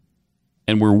broken,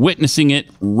 and we're witnessing it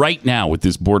right now with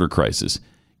this border crisis,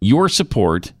 your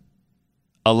support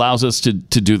allows us to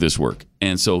do this work.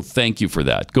 And so thank you for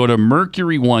that. Go to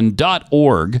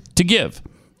mercury1.org to give.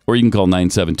 Or you can call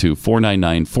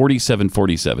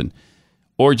 972-499-4747.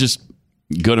 Or just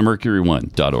go to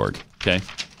mercury1.org. Okay?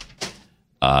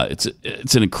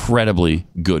 It's an incredibly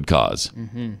good cause.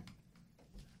 Mm-hmm.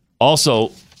 Also,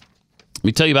 let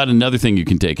me tell you about another thing you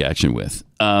can take action with.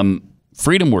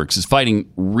 FreedomWorks is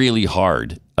fighting really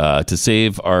hard to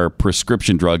save our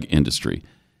prescription drug industry.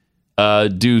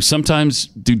 Do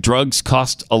drugs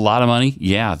cost a lot of money?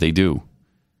 Yeah, they do.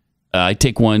 I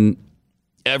take one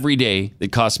every day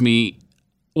that costs me,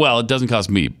 well, it doesn't cost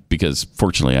me because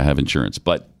fortunately I have insurance,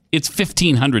 but it's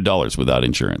 $1,500 without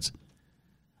insurance.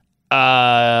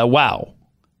 Wow,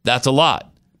 that's a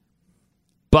lot.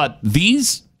 But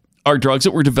these are drugs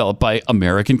that were developed by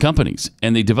American companies,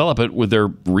 and they develop it with their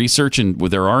research and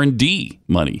with their R&D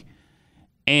money.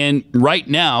 And right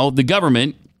now, the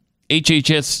government,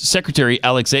 HHS Secretary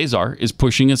Alex Azar, is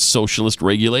pushing a socialist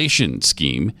regulation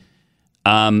scheme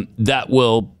that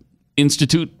will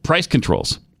institute price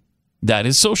controls. That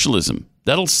is socialism.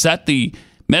 That'll set the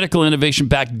medical innovation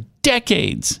back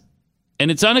decades.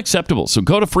 And it's unacceptable. So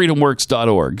go to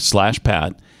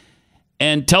freedomworks.org/Pat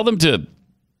and tell them to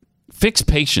fix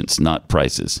patients, not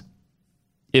prices.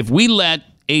 If we let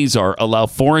Azar allow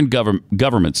foreign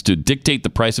governments to dictate the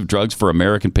price of drugs for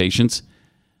American patients,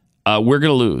 we're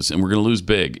going to lose, and we're going to lose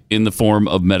big in the form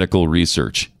of medical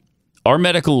research. Our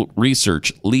medical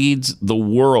research leads the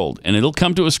world, and it'll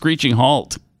come to a screeching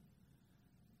halt.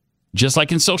 Just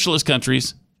like in socialist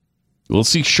countries, we'll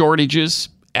see shortages,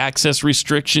 access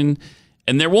restriction,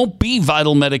 and there won't be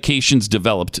vital medications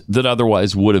developed that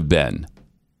otherwise would have been.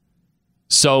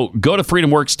 So go to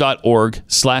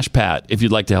freedomworks.org/Pat if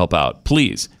you'd like to help out.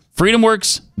 Please,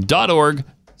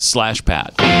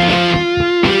 freedomworks.org/Pat.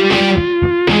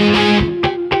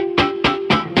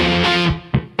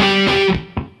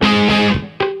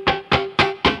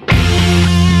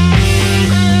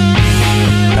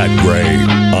 Pat Gray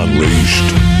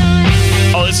Unleashed.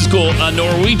 Oh, this is cool.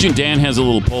 Norwegian Dan has a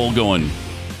little poll going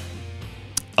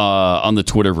on the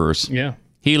Twitterverse. Yeah.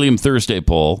 Helium Thursday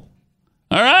poll.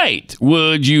 All right.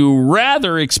 Would you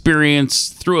rather experience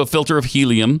through a filter of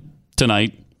helium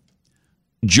tonight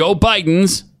Joe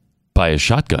Biden's by a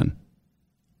shotgun,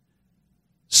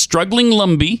 struggling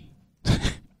Lumbee,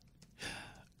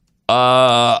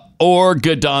 or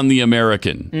Gadon the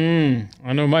American?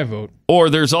 I know my vote. Or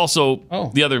there's also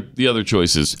the other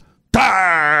choices.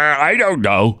 I don't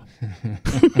know.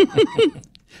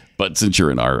 But since you're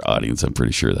in our audience, I'm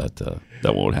pretty sure that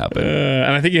that won't happen.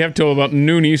 And I think you have till about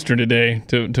noon Eastern today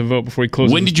to vote before he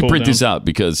closes. When did you print this out?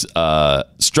 Because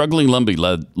struggling Lumbee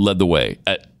led the way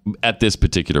at this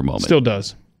particular moment. Still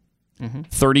does.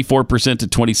 34% to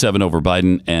 27 over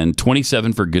Biden, and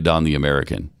 27 for Gadon the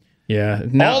American. Yeah.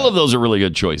 All of those are really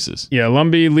good choices. Yeah,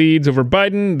 Lumbee leads over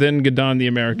Biden, then Gadon the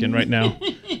American right now.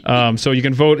 So you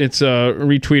can vote. It's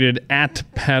retweeted at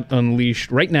Pat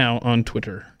Unleashed right now on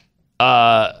Twitter.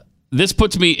 This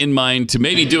puts me in mind to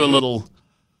maybe do a little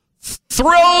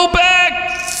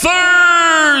Throwback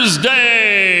Thursday.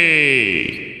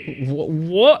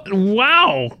 What?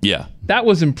 Wow. Yeah. That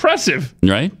was impressive.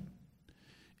 Right?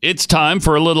 It's time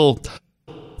for a little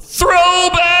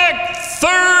Throwback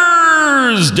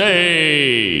Thursday.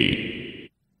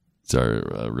 It's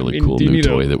our really cool new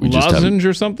toy that we just haven't. Lozenge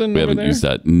or something? We haven't used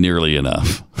that nearly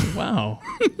enough. Wow.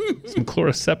 Some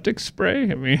chloroseptic spray?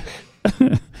 I mean,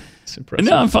 it's impressive.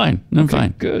 No, I'm fine. I'm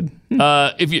fine. Good.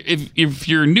 If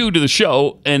you're new to the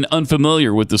show and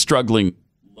unfamiliar with the struggling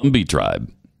Lumbee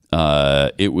tribe,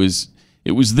 it was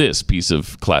this piece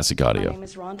of classic audio. My name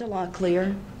is Rhonda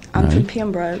Locklear. I'm from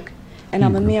Pembroke, and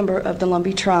I'm a member of the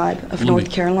Lumbee tribe of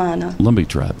North Carolina. Lumbee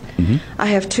tribe. Mm-hmm. I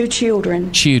have 2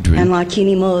 children. Children. And like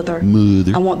any mother,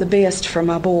 I want the best for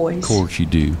my boys. Of course you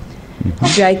do. Mm-hmm.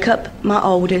 Jacob, my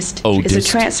oldest, is a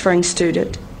transferring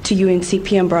student to UNC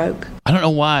Pembroke. I don't know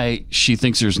why she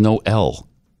thinks there's no L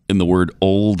in the word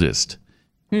oldest.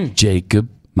 Jacob,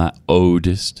 my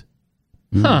oldest.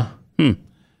 Huh.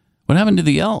 What happened to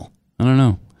the L? I don't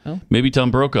know. Oh. Maybe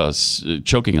Tom Brokaw's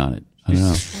choking on it. I don't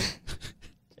know.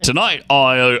 Tonight,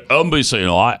 I'm be saying,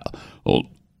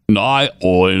 night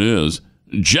it is.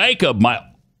 Jacob, my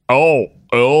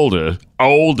oldest.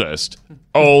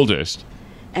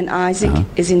 And Isaac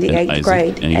is in the 8th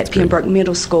grade at Pembroke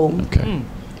Middle School. Okay.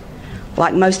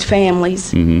 Like most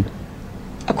families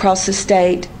across the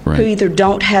state who either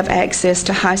don't have access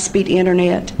to high-speed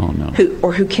internet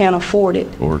who can't afford it.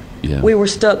 We were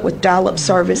stuck with dial-up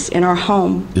service in our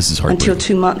home until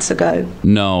 2 months ago.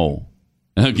 No.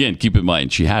 Again, keep in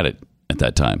mind, she had it at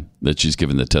that time that she's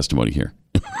given the testimony here.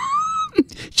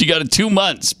 She got it 2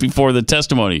 months before the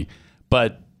testimony,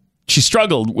 but she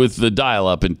struggled with the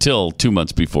dial-up until 2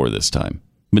 months before this time.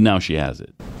 But now she has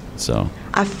it. So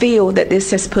I feel that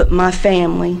this has put my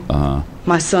family,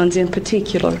 my sons in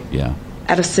particular,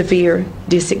 at a severe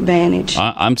disadvantage.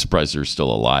 I'm surprised they're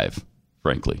still alive,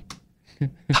 frankly.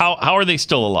 How are they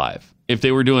still alive? If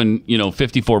they were doing,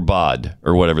 54 baud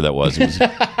or whatever that was.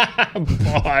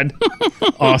 Baud.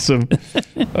 Awesome.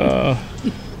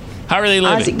 How are they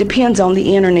living? Isaac depends on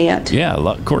the internet. Yeah,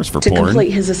 of course, for to porn.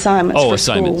 complete his assignments for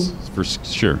assignments.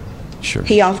 school. Sure.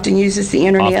 He often uses the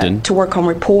internet to work on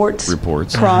reports,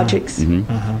 projects,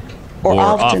 or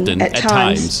often at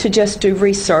times to just do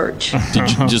research.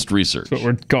 Just research. That's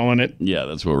what we're calling it. Yeah,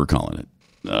 that's what we're calling it.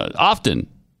 Often,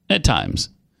 at times,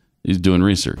 he's doing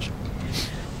research.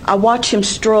 I watch him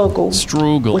struggle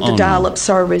with the dial-up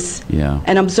service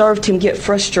and observed him get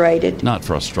frustrated. Not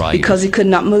frustrated. Because he could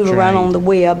not move around on the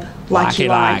web like he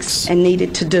likes and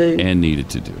needed to do.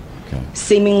 Okay.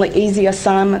 Seemingly easy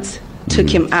assignments took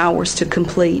him hours to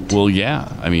complete. Well, yeah.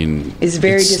 I mean, it's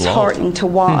very disheartening to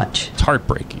watch. It's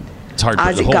heartbreaking. It's hard.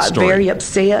 Isaac got very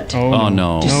upset,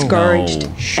 discouraged,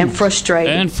 and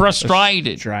frustrated.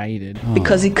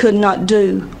 Because he could not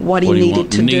do what he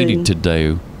needed to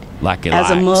do. Like it As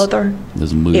a mother,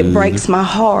 it breaks my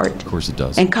heart. Of course it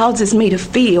does. And causes me to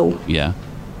feel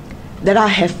that I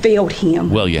have failed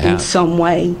him in some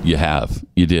way. You have.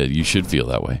 You did. You should feel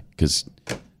that way because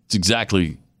it's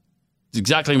exactly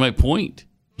my point.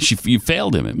 You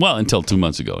failed him. Well, until 2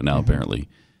 months ago. Now, apparently,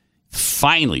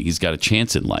 finally, he's got a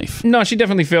chance in life. No, she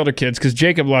definitely failed her kids because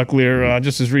Jacob Locklear,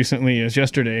 just as recently as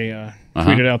yesterday,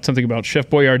 tweeted out something about Chef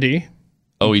Boyardee.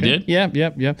 Oh, he did?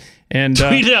 Yep. And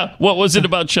what was it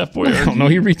about Chef Boyardee? I don't know.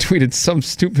 He retweeted some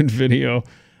stupid video.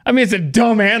 I mean, it's a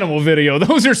dumb animal video.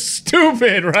 Those are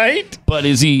stupid, right? But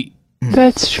is he...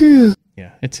 That's true.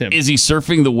 Yeah, it's him. Is he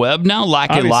surfing the web now?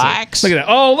 Like it likes? Look at that.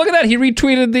 Oh, look at that. He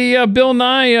retweeted the Bill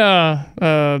Nye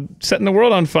setting the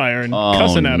world on fire and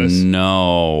cussing at us.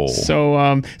 No.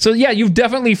 So yeah, you've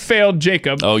definitely failed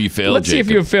Jacob. Oh, you failed Let's Jacob. see if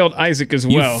you have failed Isaac as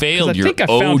well. You failed your oldest. I think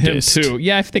I found him too.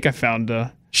 Yeah, I think I found...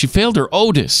 She failed her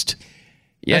oldest.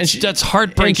 Yeah, that's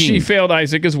heartbreaking. And she failed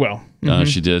Isaac as well.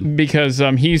 She did. Because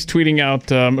he's tweeting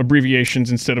out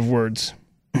abbreviations instead of words.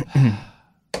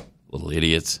 Little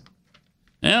idiots.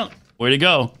 Well, way to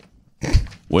go.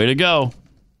 Way to go.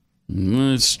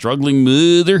 Struggling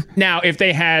mother. Now, if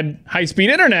they had high-speed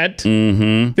internet,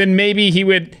 then maybe he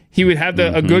would have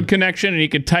a good connection and he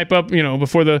could type up,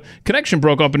 before the connection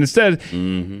broke up. And instead,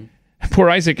 poor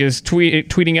Isaac is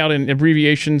tweeting out in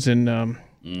abbreviations and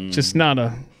just not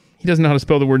he doesn't know how to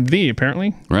spell the word "the"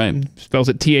 apparently. Right. Spells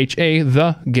it THA,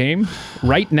 the game.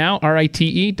 Right now,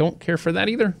 RITE. Don't care for that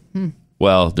either.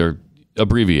 Well, they're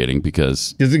abbreviating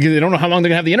because they don't know how long they're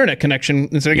gonna have the internet connection,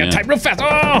 and so they gotta type real fast.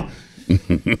 Oh,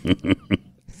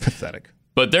 pathetic.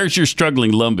 But there's your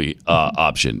struggling Lumbee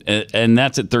option, and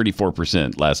that's at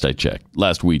 34%.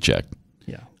 Last we checked.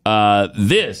 Yeah.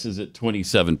 This is at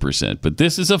 27%, but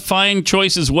this is a fine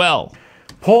choice as well.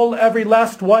 Pull every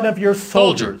last one of your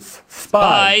soldiers,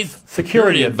 spies,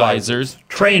 security advisors,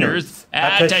 trainers,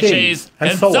 attachés,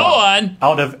 and so on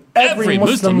out of every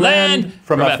Muslim land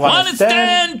from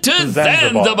Afghanistan to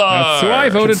Zanzibar. That's who I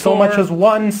voted so for. much as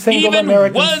one single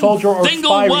American soldier or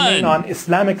spy remain on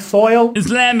Islamic soil,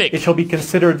 it shall be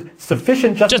considered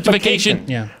sufficient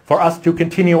justification for us to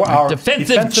continue our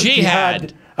defensive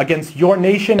jihad against your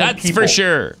nation and people. That's for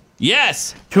sure.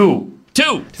 Yes. Two.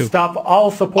 Two. Stop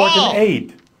all support and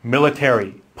aid,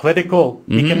 military, political,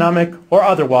 economic, or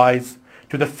otherwise,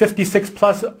 to the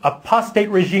 56-plus apostate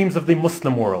regimes of the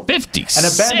Muslim world. 56? And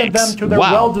abandon them to their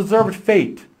well-deserved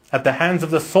fate at the hands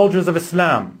of the soldiers of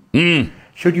Islam.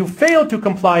 Should you fail to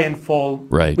comply in full,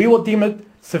 we will deem it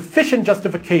sufficient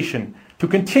justification to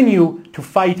continue to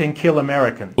fight and kill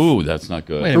Americans. Ooh, that's not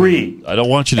good. 3. I don't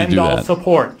want you to End do all that.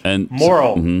 support,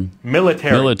 moral,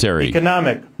 military,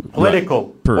 economic,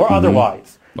 political, or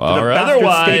otherwise, to the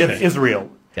bastard state of Israel.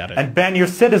 And ban your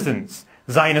citizens,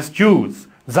 Zionist Jews,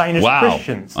 Zionist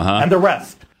Christians, and the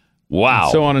rest. Wow.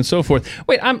 And so on and so forth.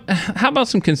 Wait, how about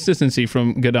some consistency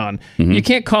from Gadon? You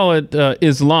can't call it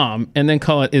Islam and then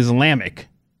call it Islamic.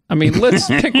 I mean, let's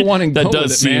pick one and go with it, man. That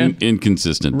does seem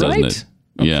inconsistent, doesn't it?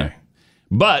 Yeah.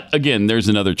 But, again, there's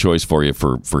another choice for you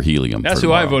for helium. That's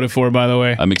who I voted for, by the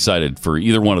way. I'm excited for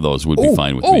either one of those would be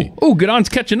fine with me. Oh, Gadon's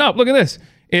catching up. Look at this.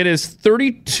 It is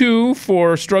 32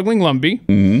 for struggling Lumbee.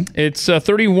 It's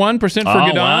 31% for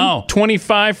Gadon,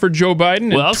 25 for Joe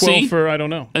Biden, and 12 for, I don't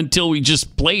know. Until we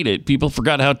just played it, people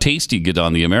forgot how tasty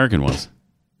Gadon the American was.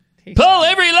 Pull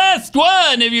every last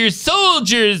one of your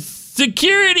soldiers,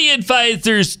 security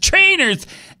advisors, trainers,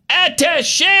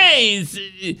 attachés,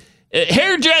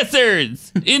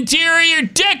 hairdressers, interior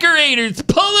decorators,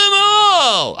 pull them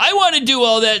all. I want to do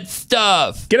all that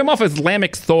stuff. Get them off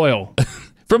Islamic soil.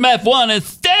 From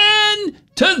Afghanistan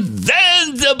to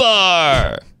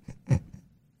Zanzibar.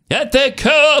 At the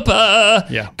Copacabana.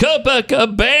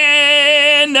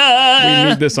 We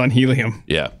need this on helium.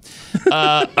 Yeah.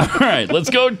 All right, let's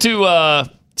go to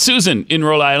Susan in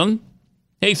Rhode Island.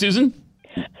 Hey, Susan.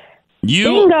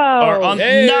 You are on.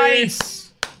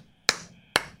 Nice.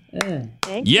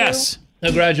 Thank yes. you.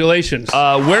 Congratulations.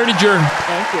 Where did your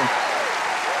Thank you.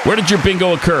 Where did your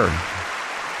bingo occur?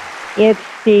 It's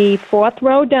the fourth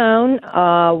row down,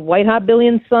 White Hot Billy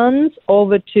and Sons,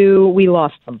 over to We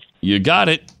Lost Them. You got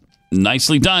it.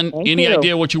 Nicely done. Any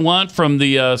idea what you want from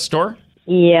the store?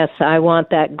 Yes, I want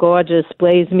that gorgeous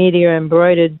Blaze Media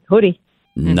embroidered hoodie.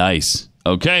 Nice.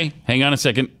 Okay, hang on a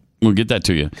second. We'll get that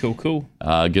to you. Cool.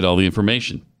 Get all the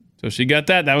information. So she got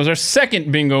that. That was our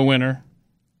second bingo winner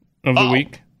of the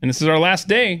week. And this is our last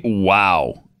day.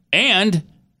 Wow. And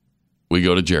we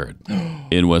go to Jared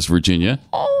in West Virginia,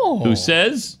 who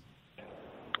says,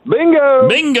 Bingo!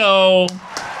 Bingo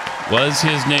was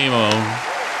his name. All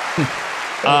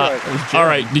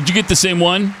right. Did you get the same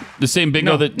one? The same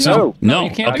bingo No. No.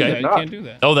 You can't do Okay. that. You can't do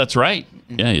that. Oh, that's right.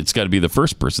 Yeah, it's got to be the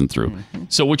first person through.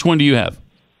 So which one do you have?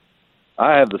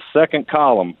 I have the second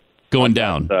column. Going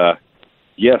down.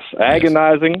 Yes,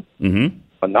 agonizing.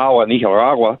 Anawa,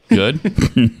 Nicaragua. Good.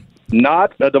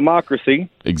 Not a democracy.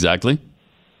 Exactly.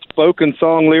 Spoken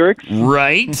song lyrics.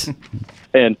 Right.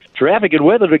 And traffic and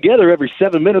weather together every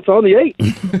 7 minutes on the 8.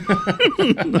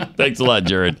 Thanks a lot,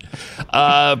 Jared.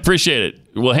 Appreciate it.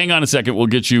 Well, hang on a second. We'll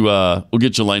get you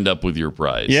lined up with your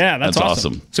prize. Yeah, that's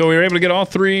awesome. So we were able to get all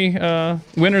three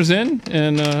winners in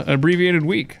an abbreviated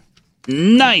week.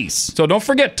 Nice. So don't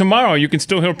forget, tomorrow you can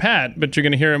still hear Pat, but you're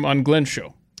going to hear him on Glenn's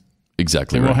show.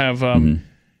 Exactly. And right. we'll have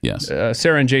yes.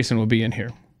 Sarah and Jason will be in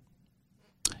here.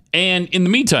 And in the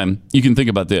meantime, you can think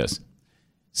about this.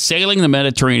 Sailing the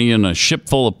Mediterranean on a ship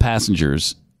full of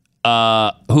passengers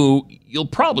who you'll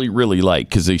probably really like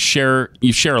because you share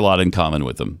a lot in common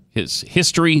with them. His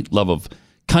history, love of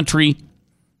country.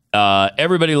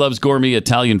 Everybody loves gourmet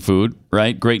Italian food,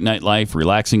 right? Great nightlife,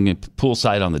 relaxing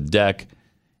poolside on the deck.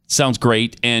 Sounds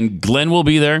great. And Glenn will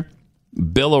be there.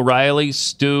 Bill O'Reilly,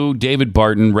 Stu, David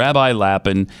Barton, Rabbi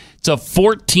Lappin. It's a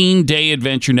 14-day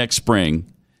adventure next spring.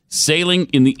 Sailing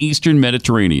in the Eastern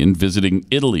Mediterranean, visiting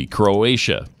Italy,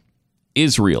 Croatia,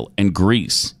 Israel, and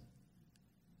Greece.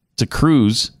 It's a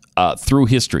cruise through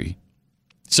history.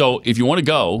 So if you want to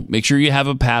go, make sure you have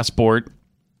a passport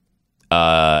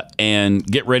and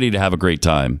get ready to have a great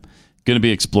time. Going to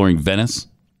be exploring Venice.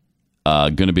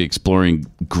 Going to be exploring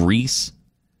Greece.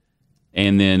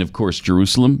 And then, of course,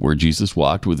 Jerusalem, where Jesus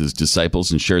walked with his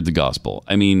disciples and shared the gospel.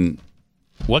 I mean,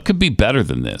 what could be better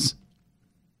than this?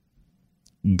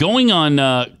 Going on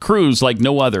a cruise like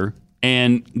no other,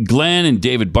 and Glenn and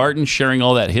David Barton sharing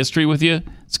all that history with you,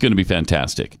 it's going to be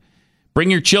fantastic.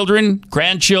 Bring your children,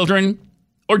 grandchildren,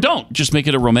 Or don't. Just make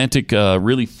it a romantic,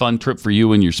 really fun trip for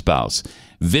you and your spouse.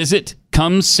 Visit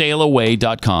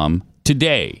ComeSailAway.com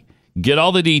today. Get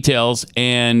all the details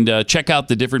and check out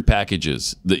the different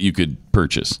packages that you could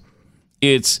purchase.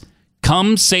 It's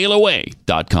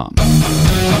ComeSailAway.com.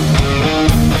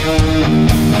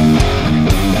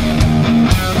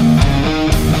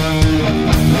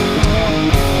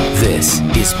 This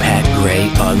is Pat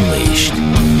Gray Unleashed.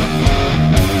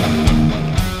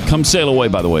 Come Sail Away,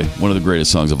 by the way, one of the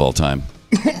greatest songs of all time.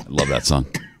 I love that song.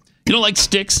 You don't like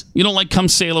Styx? You don't like Come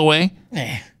Sail Away?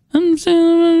 Come sail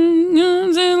away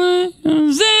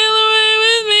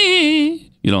with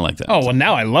me. You don't like that? Oh, well,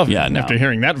 now I love it no. after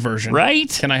hearing that version. Right?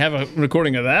 Can I have a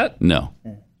recording of that? No.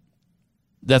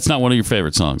 That's not one of your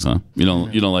favorite songs, huh? You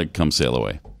don't like Come Sail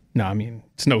Away? No, I mean,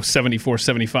 it's no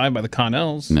 74-75 by the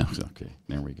Connells. No, okay.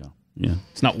 There we go. Yeah.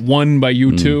 It's not One by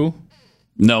U2.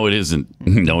 No, it isn't.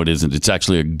 No, it isn't. It's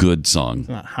actually a good song. It's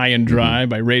not High and Dry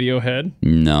by Radiohead.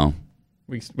 No.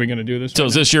 We're going to do this. So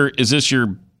right is this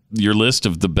your list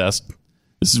of the best?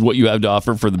 This is what you have to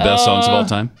offer for the best songs of all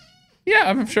time? Yeah,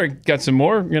 I'm sure I got some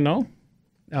more,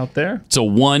 out there. So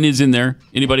One is in there.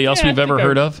 Anybody else we've ever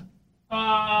heard of?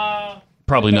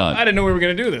 Probably not. I didn't know we were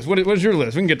going to do this. What's your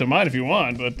list? We can get to mine if you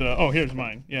want, but here's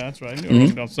mine. Yeah, that's right. I knew it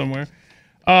was down somewhere.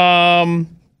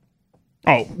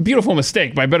 Beautiful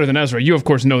Mistake by Better Than Ezra. You, of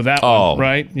course, know that one,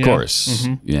 right? Of course.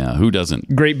 Mm-hmm. Yeah, who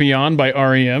doesn't? Great Beyond by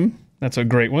R.E.M. That's a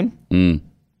great one.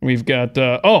 We've got,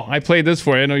 I played this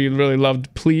for you. I know you really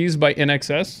loved Please by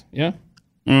NXS. Yeah?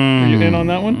 Are you in on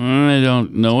that one? I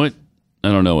don't know it.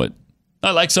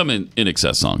 I like some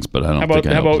NXS songs, but I don't think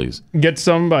I know Please. Get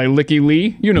Some by Licky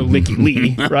Lee. You know Licky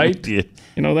Lee, right? Yeah.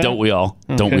 You know that? Don't we all?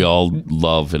 Okay. Don't we all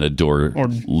love and adore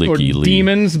Licky Lee?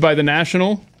 Demons by The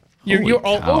National. You're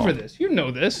all over this. You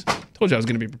know this. Told you I was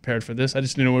going to be prepared for this. I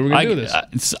just didn't know we were going to do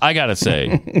this. I got to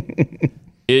say,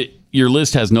 your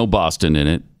list has no Boston in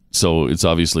it, so it's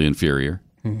obviously inferior.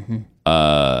 Mm-hmm.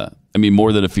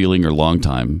 More Than a Feeling or Long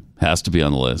Time has to be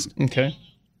on the list. Okay.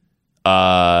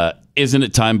 Isn't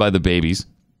It Time by the Babies?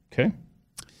 Okay.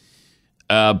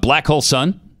 Black Hole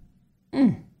Sun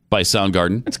by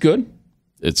Soundgarden. That's good.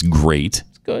 It's great.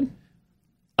 It's good.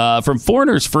 From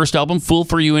Foreigner's first album, Fool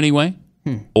for You Anyway.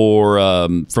 Or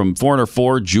from Foreigner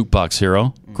 4, Jukebox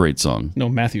Hero. Great song. No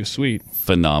Matthew Sweet.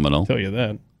 Phenomenal. I'll tell you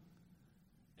that.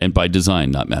 And by design,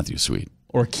 not Matthew Sweet.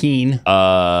 Or Keen.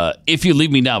 If You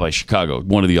Leave Me Now by Chicago,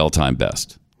 one of the all-time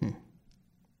best.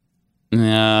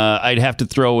 I'd have to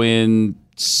throw in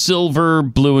Silver,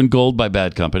 Blue, and Gold by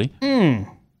Bad Company.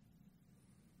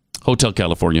 Hotel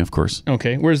California, of course.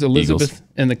 Okay, where's Elizabeth Eagles.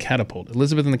 and the Catapult?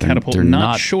 Elizabeth and the Catapult They're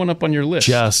not showing up on your list.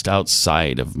 Just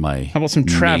outside of my How about some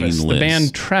Travis? main The list.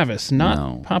 band Travis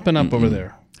not popping up over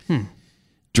there.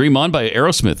 Dream On by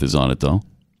Aerosmith is on it, though.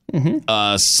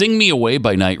 Sing Me Away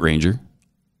by Night Ranger.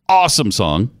 Awesome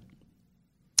song.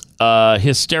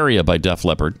 Hysteria by Def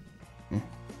Leppard.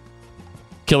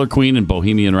 Killer Queen and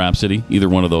Bohemian Rhapsody. Either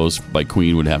one of those by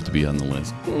Queen would have to be on the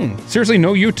list. Seriously,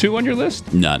 no U2 on your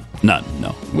list? No.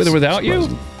 With or without you?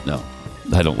 No.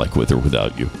 I don't like With or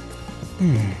Without You.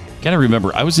 Gotta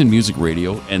remember, I was in music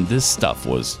radio, and this stuff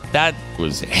was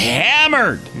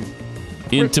hammered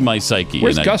into my psyche.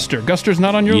 Where's Guster? Guster's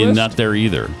not on your list? Not there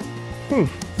either.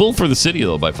 Fool for the City,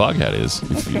 though, by Foghat is,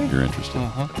 if you're interested.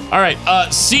 All right,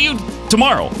 see you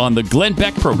tomorrow on the Glenn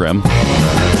Beck program.